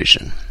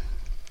situation?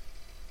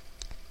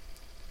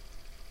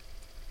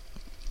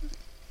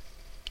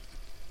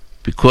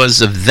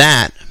 Because of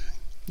that,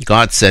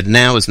 God said,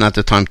 now is not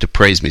the time to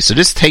praise me. So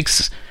this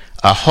takes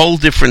a whole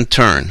different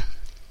turn.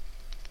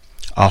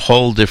 A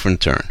whole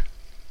different turn.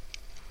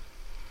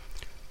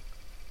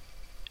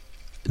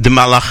 The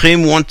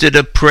Malachim wanted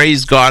to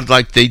praise God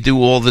like they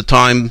do all the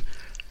time,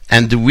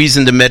 and the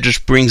reason the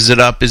Medrash brings it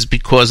up is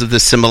because of the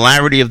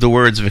similarity of the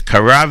words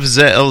V'karav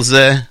ze el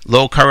ze,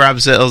 lo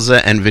karav ze el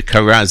ze, and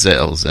V'kara ze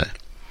el ze.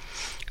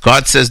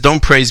 God says,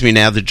 don't praise me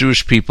now. The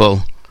Jewish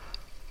people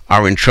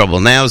are in trouble.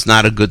 Now is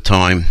not a good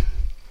time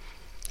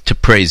to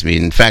praise me.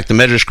 In fact, the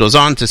Medrash goes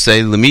on to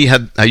say, L'mi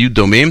hayu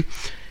domim,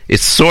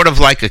 it's sort of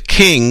like a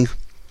king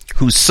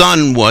whose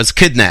son was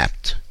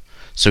kidnapped.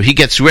 So he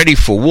gets ready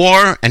for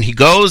war, and he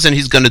goes and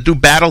he's going to do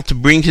battle to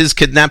bring his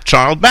kidnapped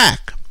child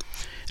back.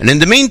 And in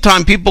the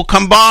meantime, people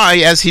come by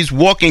as he's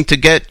walking to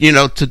get,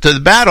 to the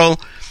battle.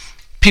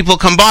 People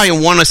come by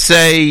and want to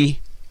say,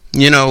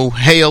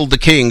 hail the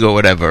king or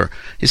whatever.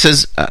 He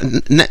says,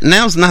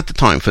 now's not the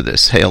time for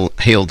this, hail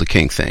the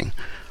king thing.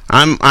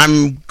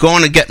 I'm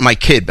going to get my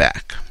kid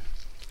back.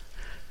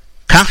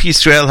 Kach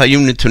Yisrael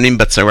hayum nitunim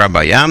batzara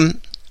bayam.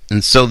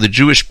 And so the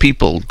Jewish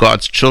people,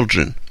 God's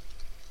children,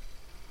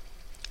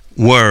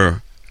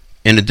 were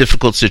in a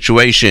difficult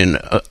situation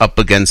up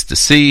against the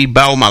sea.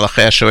 Ba'u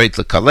malachei hasharet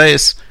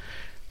lekales.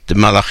 The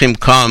malachim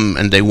come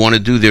and they want to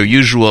do their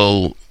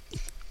usual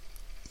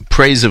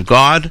praise of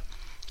God,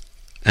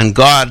 and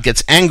God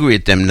gets angry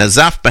at them.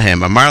 Nazaf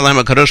bahem. Amar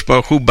lahem HaKadosh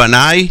Baruch Hu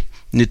banai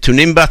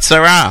nitunim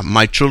batzara.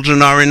 My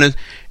children are in a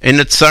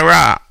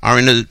tzara, are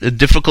in a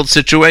difficult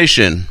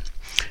situation.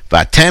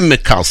 V'atem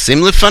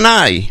mekalsim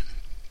lefanai.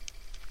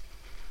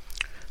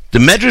 The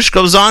Medrash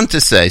goes on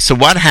to say, so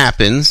what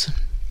happens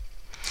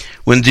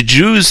when the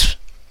Jews,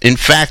 in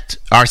fact,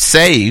 are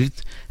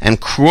saved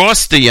and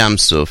cross the Yam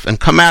Suf and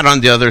come out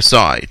on the other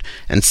side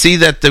and see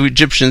that the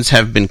Egyptians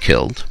have been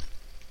killed?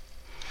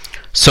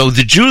 So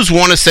the Jews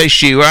want to say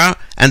Shira,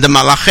 and the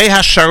Malachei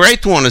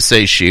HaSharet want to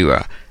say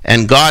Shira.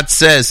 And God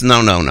says,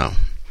 no.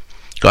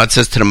 God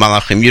says to the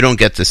Malachim, you don't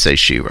get to say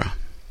Shira.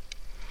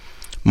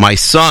 My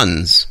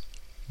sons,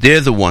 they're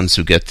the ones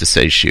who get to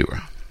say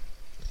Shira.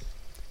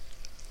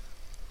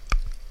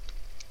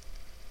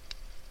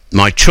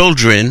 My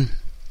children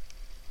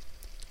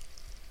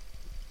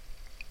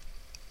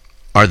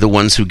are the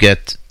ones who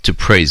get to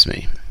praise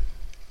me.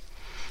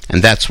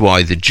 And that's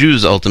why the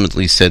Jews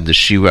ultimately said the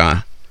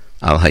Shira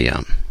al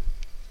Hayam.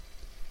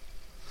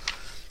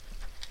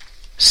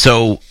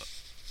 So,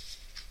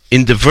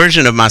 in the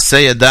version of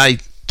Masei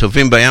Yadai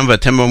Tovim Bayam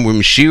V'atem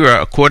Omrim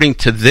Shira, according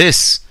to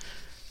this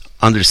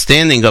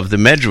understanding of the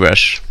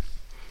Medrash,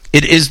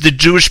 it is the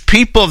Jewish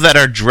people that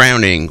are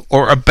drowning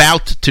or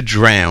about to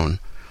drown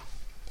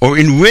or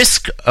in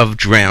risk of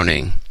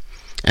drowning.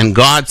 And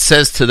God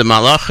says to the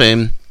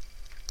Malachim,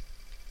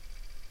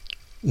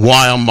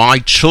 while my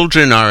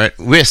children are at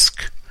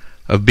risk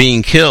of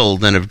being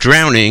killed and of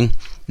drowning,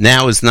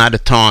 now is not a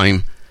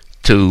time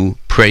to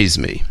praise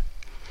me.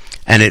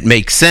 And it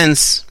makes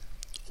sense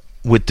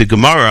with the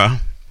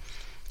Gemara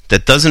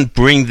that doesn't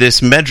bring this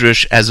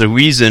Medrash as a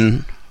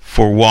reason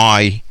for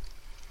why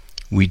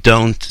we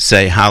don't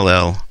say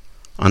Hallel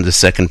on the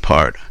second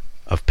part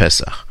of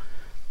Pesach.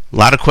 A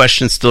lot of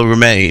questions still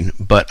remain,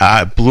 but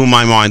it blew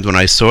my mind when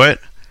I saw it,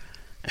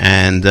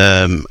 and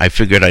I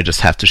figured I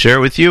just have to share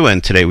it with you,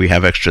 and today we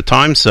have extra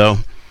time, so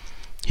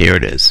here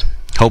it is.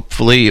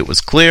 Hopefully it was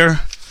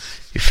clear.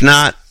 If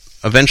not,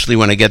 eventually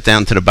when I get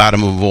down to the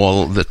bottom of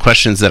all the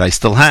questions that I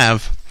still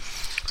have,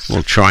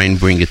 we'll try and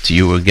bring it to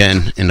you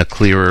again in a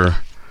clearer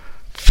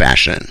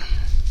fashion.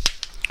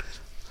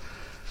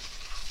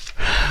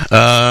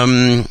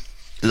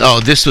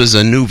 This was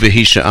a new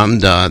Vehisha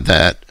Amda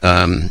that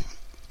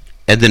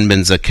Eden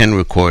Ben Zaken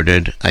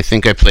recorded. I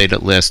think I played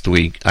it last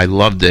week. I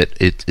loved it.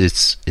 It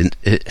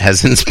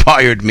has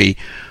inspired me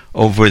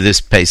over this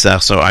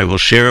Pesach, so I will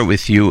share it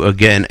with you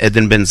again.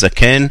 Eden Ben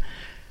Zaken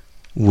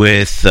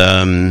with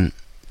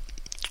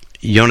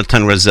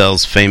Yonatan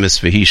Razel's famous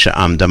Vehisha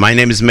Amda. My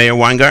name is Meir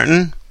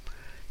Weingarten.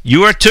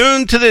 You are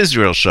tuned to the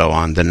Israel Show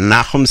on the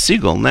Nachum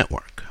Segal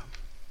Network.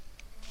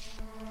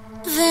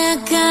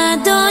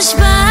 וקדוש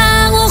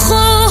ברוך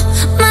הוא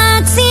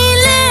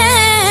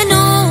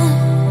מצילנו,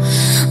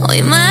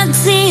 אוי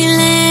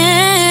מצילנו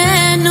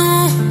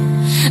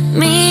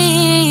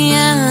מידם.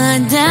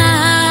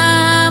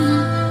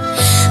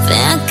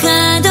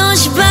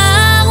 והקדוש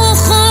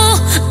ברוך הוא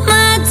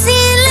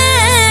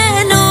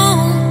מצילנו,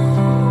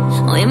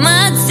 אוי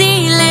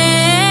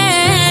מצילנו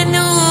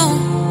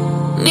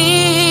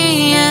מידם.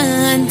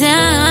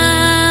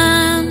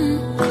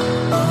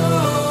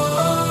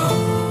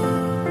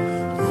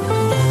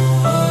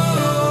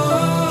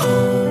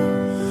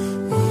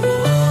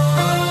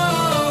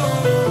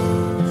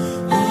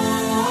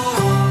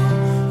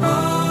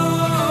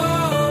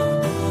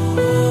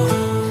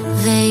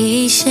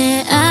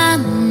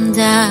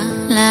 שעמדה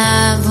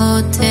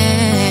לאבותינו,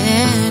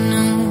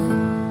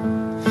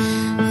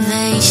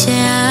 והיא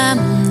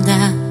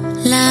שעמדה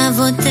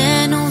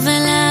לאבותינו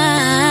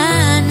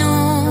ולנו,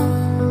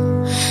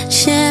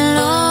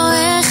 שלא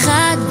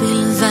אחד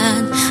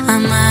בלבד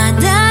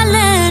עמד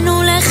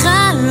עלינו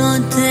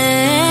לכלותנו,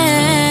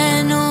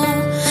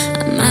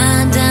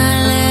 עמד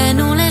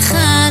עלינו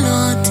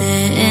לכלותנו.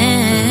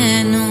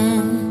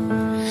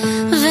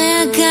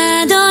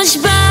 והקדוש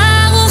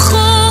ברוך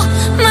הוא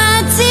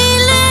מצילנו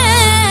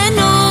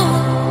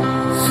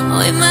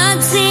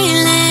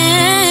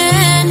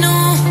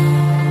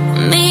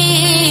מידם.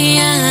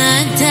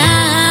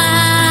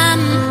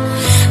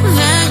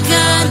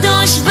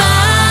 והקדוש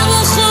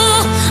ברוך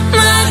הוא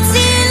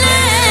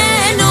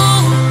מצילנו,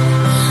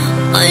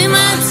 אוי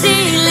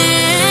מצילנו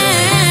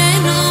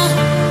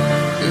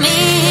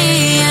מידם.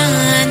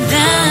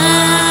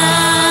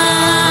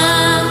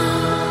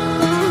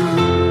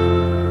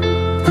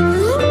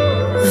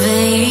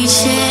 והיא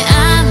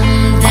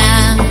שעמדה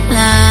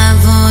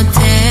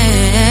לאבותינו,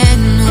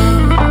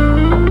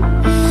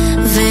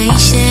 והיא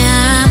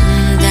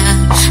שעמדה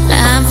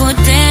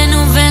לאבותינו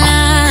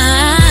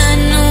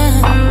ולנו,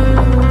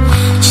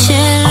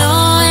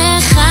 שלא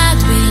אחד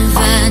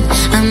בלבד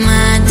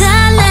עמד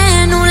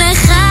עלינו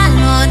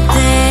לכלותנו,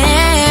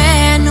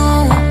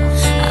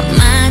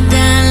 עמד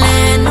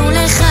עלינו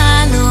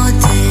לכלותנו.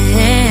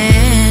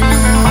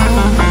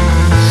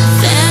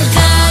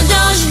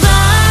 והקדוש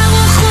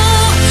ברוך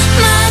הוא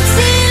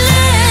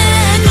מצילנו,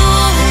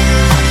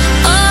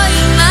 אוי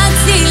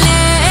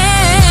מצילנו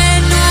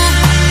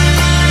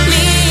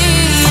מידם.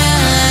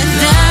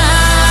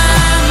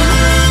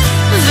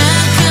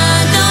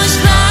 והקדוש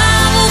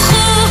ברוך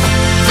הוא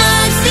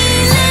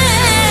מצילנו,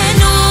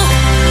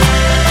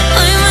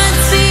 אוי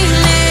מצילנו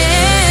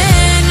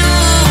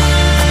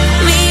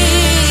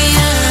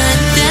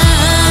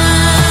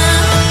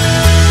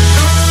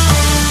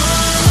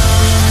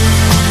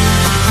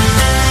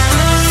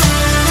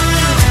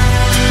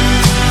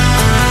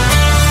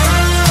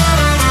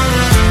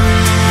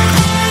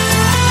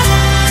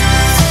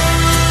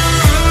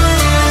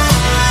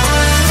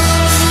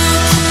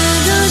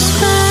הקדוש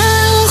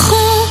ברוך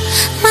הוא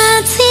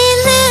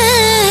מצילנו,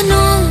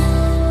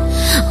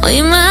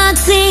 אוי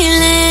מצילנו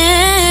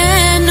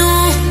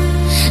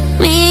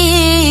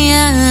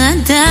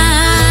מידם.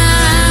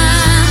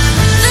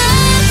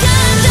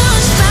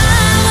 והקדוש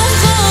ברוך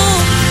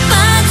הוא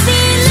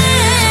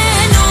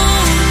מצילנו,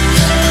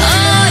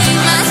 אוי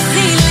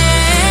מצילנו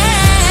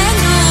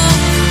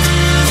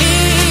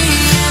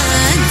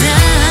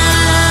מידם.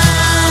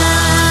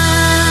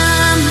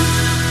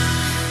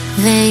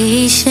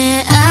 והיא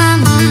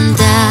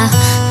שעמדה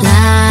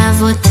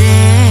לאבותינו.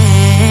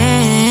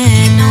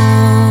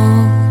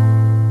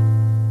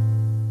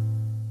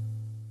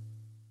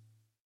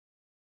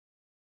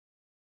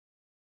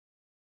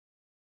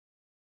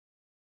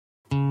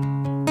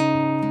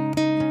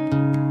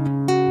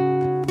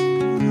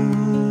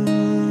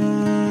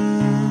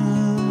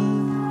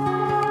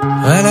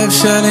 הלב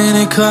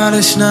שלי נקרא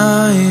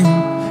לשניים,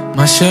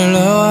 מה שלא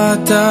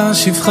ראתה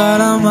שפחה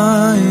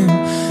למים,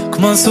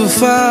 כמו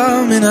סופה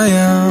מן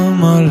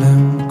הים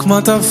עולם,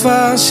 כמו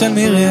טרפה של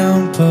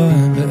מרים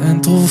פועם, ואין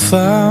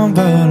תרופה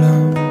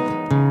בעולם.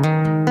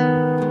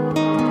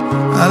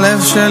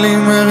 הלב שלי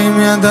מרים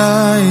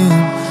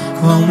ידיים,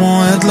 כבר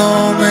מועד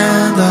לא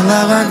עומד על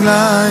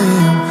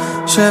הרגליים,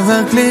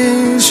 שבר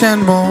כלי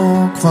שאין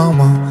בו כבר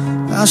מה,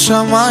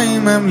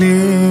 והשמיים הם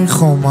לי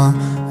חומה,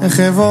 איך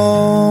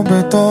אבוא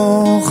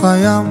בתוך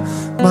הים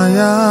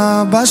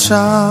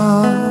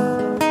ביבשה.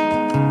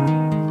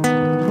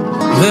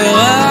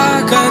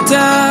 ורק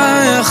אתה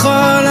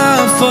יכול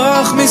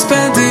להפוך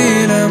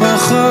מספדי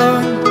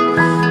למחול,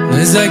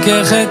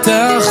 לזכך את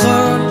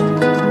החול,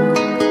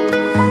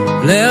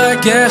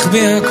 לרכך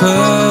בי הכל.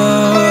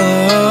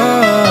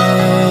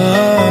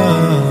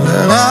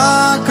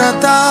 ורק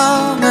אתה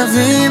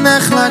מבין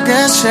איך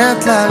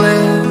לגשת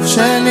ללב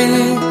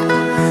שלי,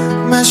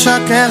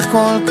 משכך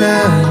כל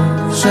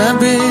כאב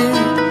שבי,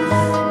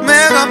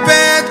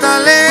 מרפא את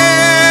הלב.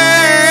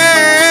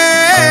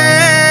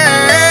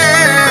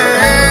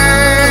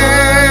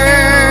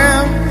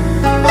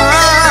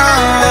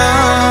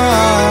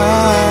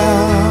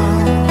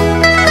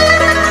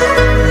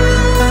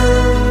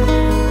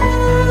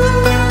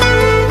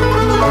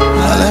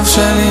 הלב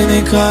שלי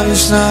נקרא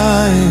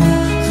לשניים,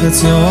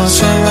 חציו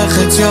השם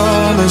וחציו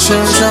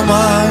לשם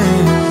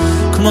שמיים,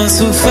 כמו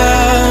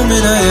סופה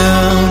מן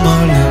הים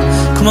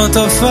עולה, כמו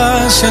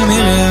תופעה של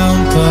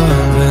מרים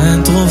פעם,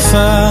 ואין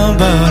תרופה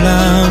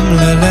בעולם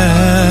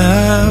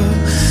ללב.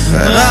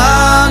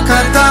 ורק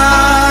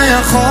אתה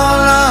יכול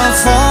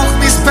להפוך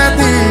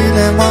מספדי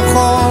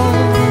למחול,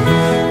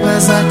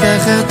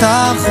 לזכך את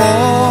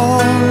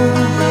החול,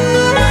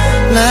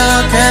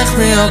 לרכך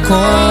בי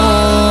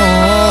הכל.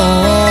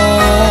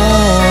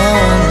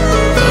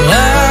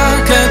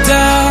 רק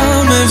אתה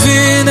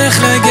מבין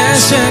איך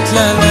לגשת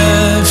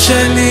ללב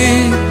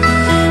שלי,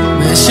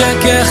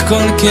 משכך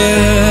כל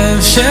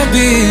כאב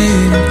שבי,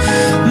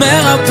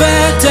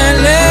 מרפא את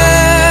הלב.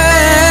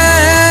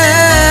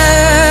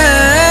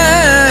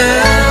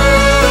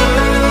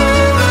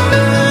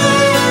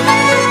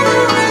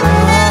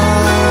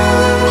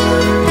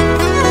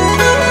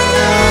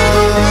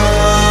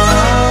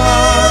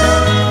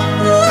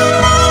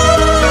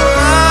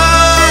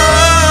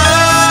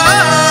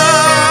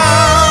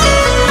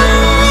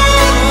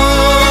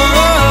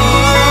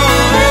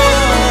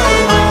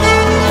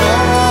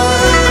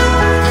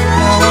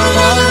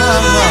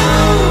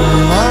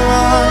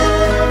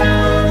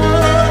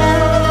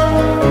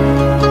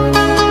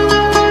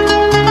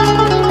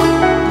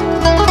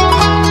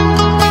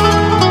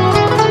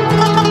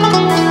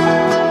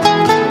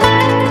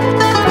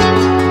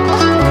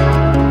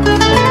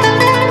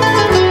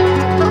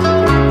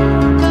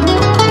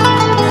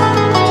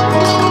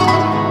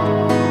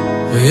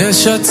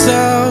 יש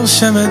עצר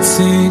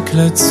שמציק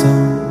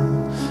לצום,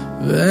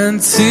 ואין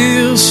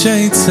ציר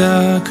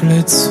שיצק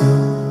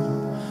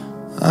לצום,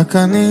 רק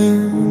אני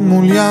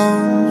מול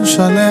ים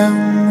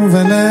שלם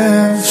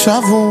ולב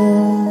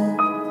שבור.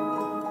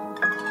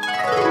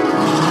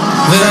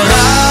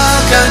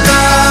 ורק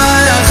אתה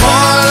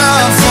יכול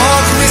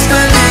להפוך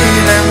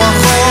מספדי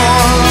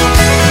למחול,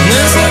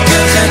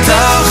 לזכך את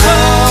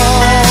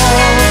החול,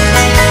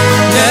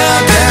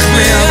 לרכך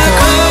בי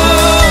הכל.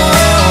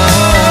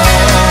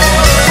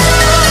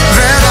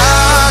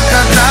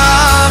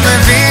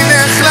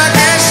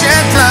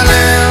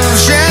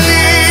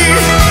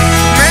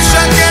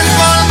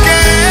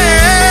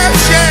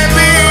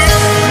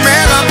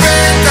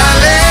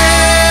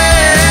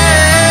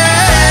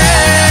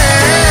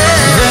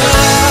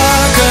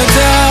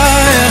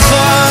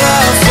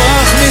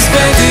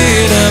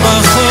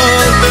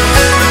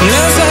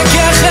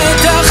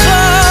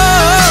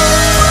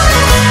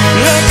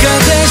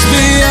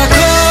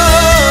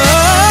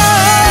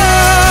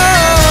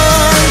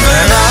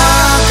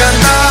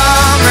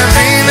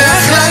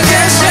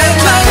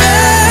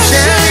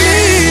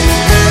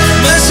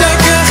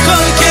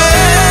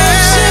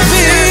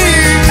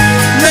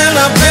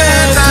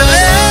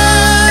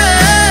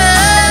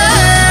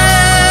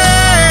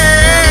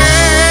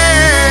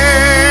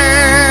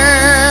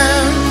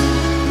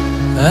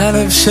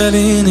 הלב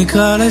שלי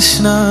נקרא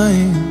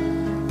לשניים,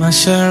 מה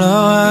שלא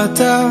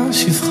ראתה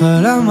שפחה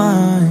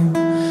למים,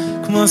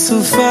 כמו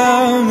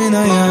סופה מן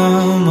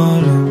הים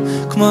עולה,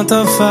 כמו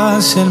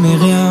תופעה של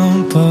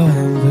מרים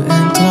פועם,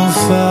 ואין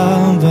תרופה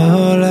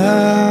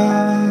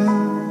בעולם.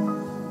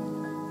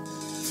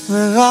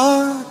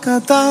 ורק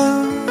אתה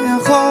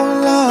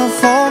יכול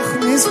להפוך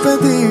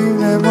מספדי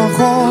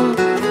למחול,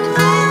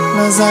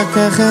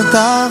 לזכך את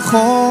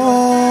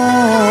החול,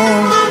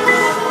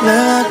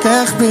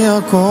 לרכך בי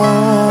הכל.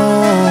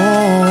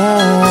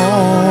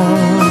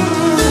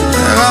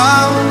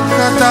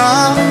 רק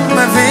אתה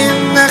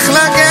מבין איך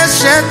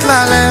לגשת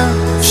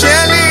ללב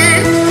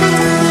שלי,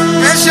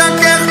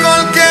 משכך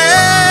כל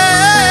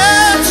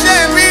כאב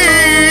שבי,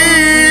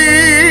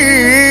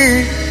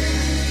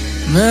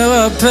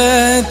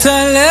 מרפא את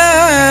הלב.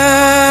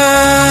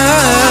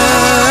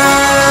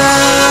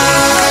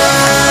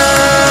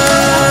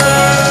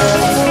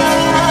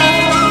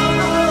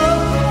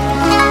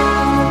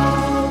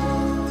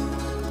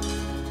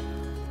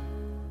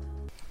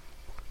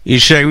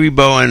 Yishai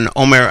Ribo and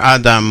Omer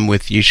Adam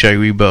with Yishai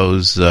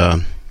Ribo's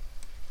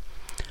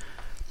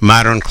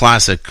modern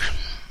classic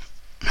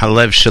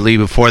Halev Shali.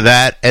 Before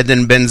that,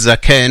 Eden Ben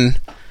Zaken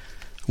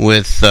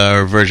with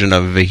a version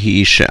of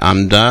Vehi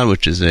She'amda,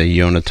 which is a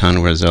Yonatan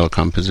Razel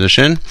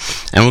composition.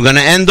 And we're going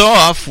to end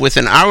off with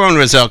an Aaron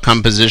Razel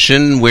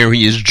composition where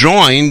he is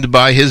joined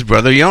by his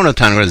brother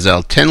Yonatan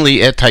Razel. Ten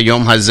li et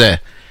hayom hazeh.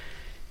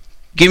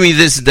 Give me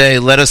this day,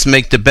 let us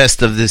make the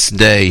best of this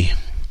day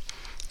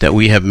that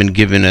we have been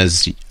given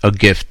as a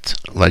gift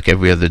like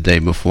every other day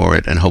before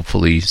it, and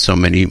hopefully so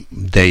many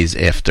days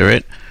after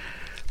it.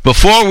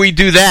 Before we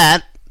do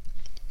that,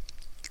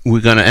 we're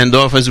going to end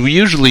off as we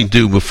usually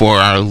do before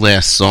our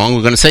last song.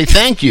 We're going to say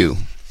thank you.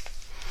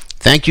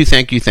 Thank you,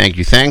 thank you, thank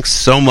you. Thanks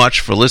so much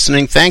for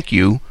listening. Thank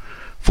you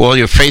for all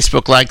your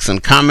Facebook likes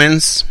and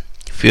comments.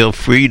 Feel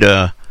free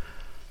to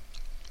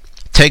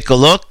take a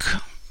look,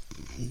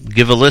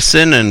 give a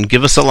listen, and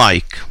give us a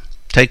like.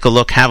 Take a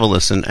look, have a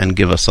listen, and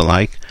give us a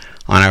like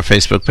on our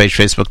Facebook page,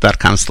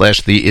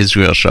 facebook.com/The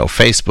Israel Show.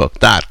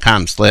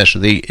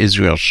 Facebook.com/The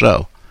Israel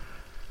Show.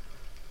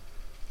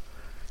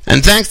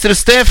 And thanks to the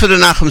staff of the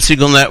Nachum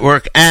Segal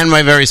Network, and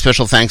my very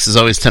special thanks as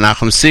always to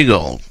Nachum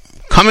Segal.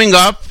 Coming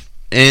up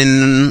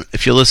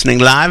if you're listening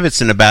live, it's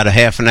in about a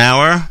half an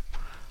hour,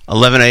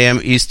 11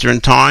 a.m.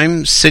 Eastern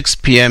Time, 6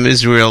 p.m.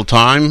 Israel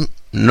Time.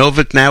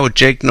 Novik Now with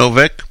Jake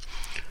Novik,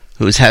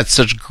 who's had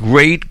such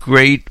great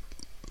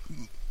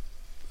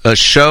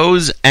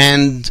shows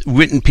and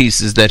written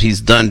pieces that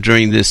he's done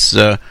during this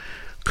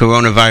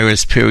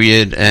coronavirus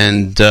period,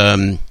 and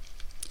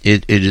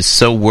it is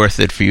so worth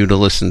it for you to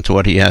listen to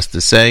what he has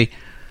to say.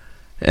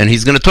 And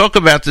he's going to talk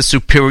about the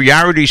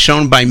superiority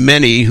shown by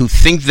many who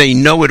think they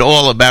know it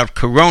all about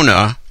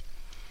corona,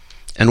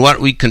 and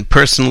what we can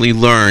personally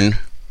learn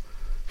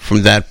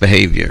from that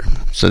behavior.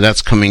 So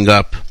that's coming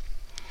up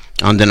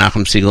on the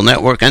Nachum Segal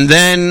Network. And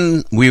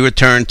then we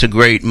return to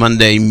Great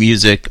Monday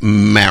Music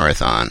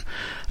Marathon.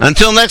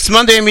 Until next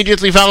Monday,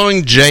 immediately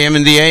following JM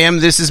in the AM,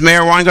 this is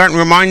Meir Weingarten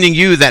reminding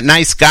you that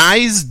nice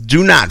guys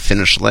do not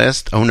finish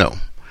last. Oh no.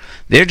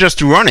 They're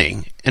just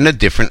running in a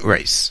different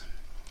race.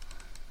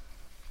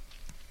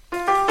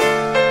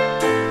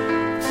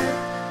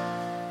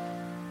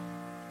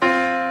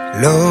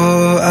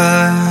 לא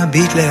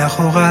אביט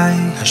לאחוריי,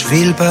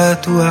 השביל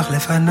פתוח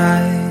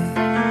לפניי,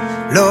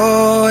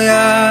 לא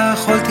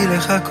יכולתי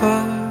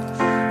לחכות,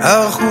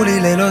 ערכו לי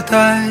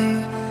לילותיי,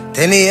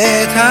 תן לי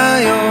את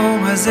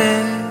היום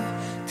הזה,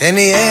 תן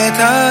לי את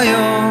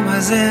היום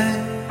הזה,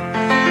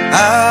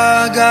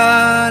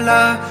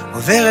 העגלה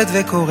עוברת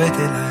וקוראת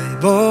אליי,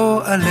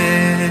 בוא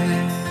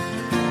עלה.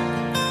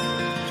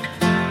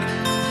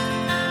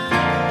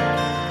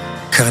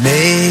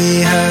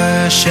 קרני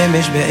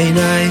השמש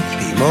בעיניי,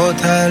 פעימות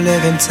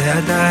הלב הם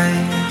צעדיי,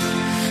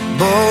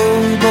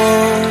 בואו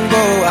בואו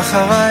בואו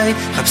אחריי,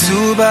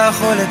 חפשו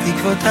בחול את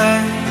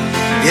תקוותיי,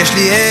 יש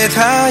לי את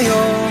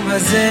היום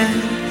הזה,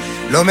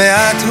 לא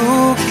מעט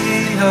הוא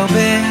כי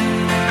הרבה,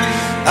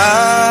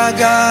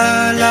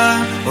 העגלה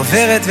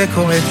עוברת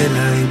וקוראת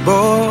אליי,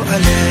 בוא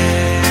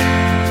עלה.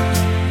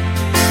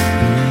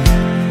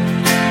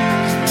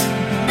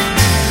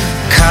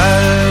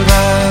 קל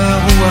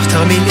ברוח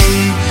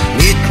תרמילי,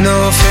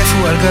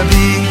 מתנופפו על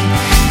גבי,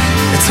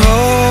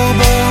 אצרור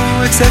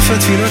בו את ספר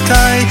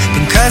תפילותיי,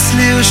 פנקס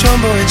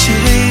לרשום בו את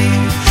שירי,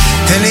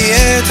 תן לי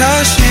את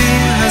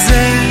השיר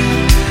הזה,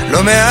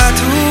 לא מעט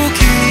הוא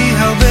כי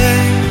הרבה,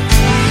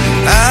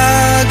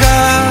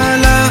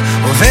 העגלה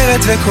עוברת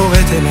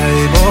וקוראת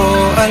אליי,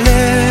 בוא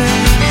עלה,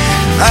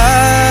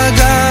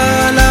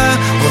 העגלה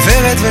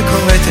עוברת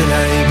וקוראת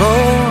אליי,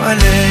 בוא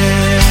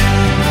עלה.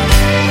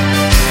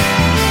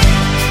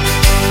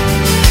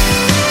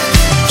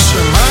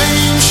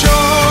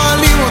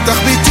 אותך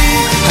ביתי,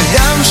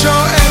 הים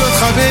שואל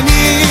אותך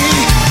בני,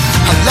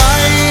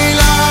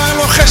 הלילה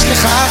לוחש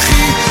לך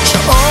אחי,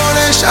 שעון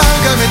אשאל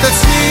גם את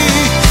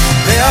עצמי,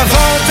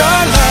 ועברת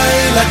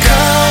לילה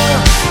קר,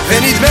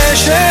 ונדמה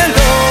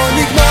שלא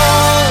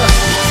נגמר,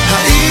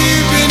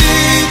 האם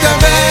בנית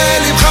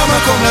בלבך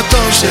מקום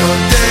לטוב שעוד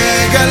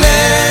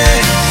תגלה,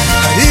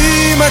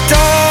 האם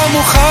אתה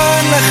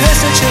מוכן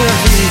לחסד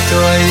שיביא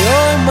איתו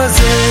היום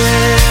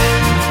הזה?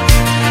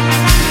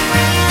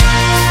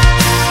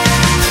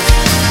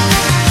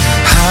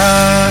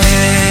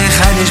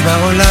 האחד יש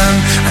בעולם,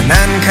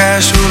 ענן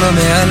קשור לו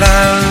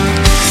מעליו,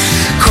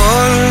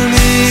 כל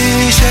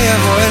מי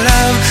שיבוא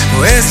אליו,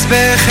 מואס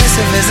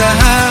בכסף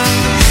וזהב,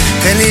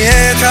 תן לי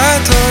את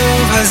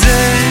הטוב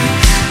הזה,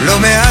 לא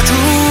מעט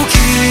הוא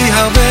כי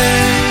הרבה,